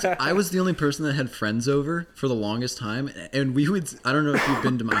 dude, I was the only person that had friends over for the longest time, and we would. I don't know if you've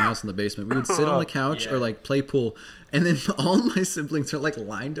been to my house in the basement. We would sit on the couch Yeah. or like play pool, and then all my siblings are like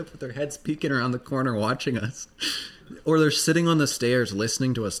lined up with their heads peeking around the corner watching us, or they're sitting on the stairs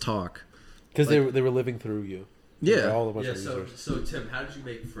listening to us talk. Because they were living through you. Yeah. They're all a bunch Yeah, of so losers. Tim, how did you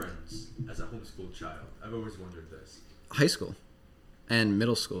make friends as a homeschooled child? I've always wondered this. High school and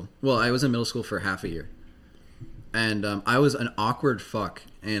middle school. Well, I was in middle school for half a year, and I was an awkward fuck.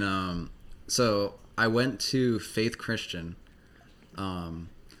 And so I went to Faith Christian. The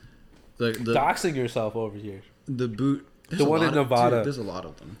Doxing yourself over here. the boot. The one in Nevada. Dude, there's a lot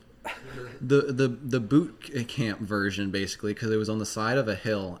of them. The boot camp version, basically, because it was on the side of a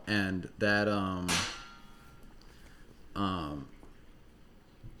hill, and that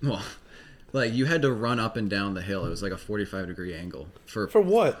well, like you had to run up and down the hill. It was like a 45-degree angle for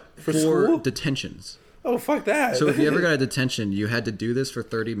what? For school? detentions. Oh, fuck that. So if you ever got a detention, you had to do this for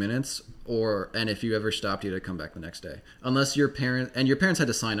 30 minutes, and if you ever stopped, you had to come back the next day, unless your parents had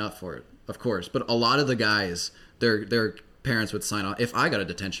to sign up for it, of course. But a lot of the guys, their parents would sign off. If I got a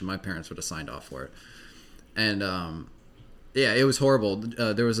detention, my parents would have signed off for it, and yeah, it was horrible.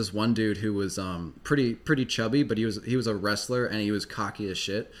 There was this one dude who was pretty chubby, but he was a wrestler and he was cocky as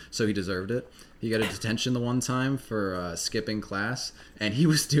shit, so he deserved it. He got a detention the one time for skipping class, and he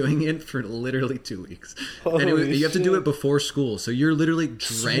was doing it for literally 2 weeks. And you have to do it before school, so you're literally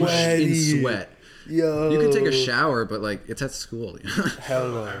drenched in sweat. Yo. You can take a shower, but like it's at school. Hell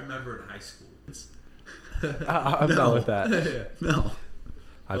no. I remember in high school. I'm not with that. No.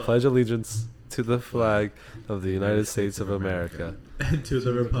 I pledge allegiance to the flag of the United States of America. And to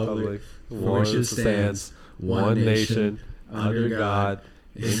the republic. One which stands, one nation, under God,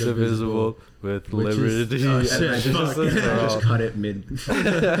 indivisible, with liberty Oh, and shit, I justice for all. just cut it mid.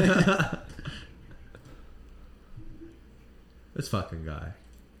 This fucking guy.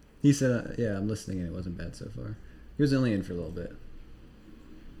 He said, "Yeah, I'm listening, and it wasn't bad so far." He was only in for a little bit.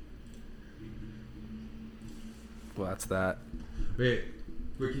 Well, that's that. Wait,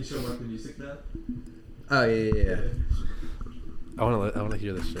 can you show him the music now? Oh yeah. I want to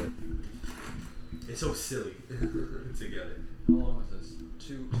hear this shit. It's so silly to get it. How long was this?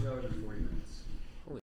 2 hours and 40 minutes.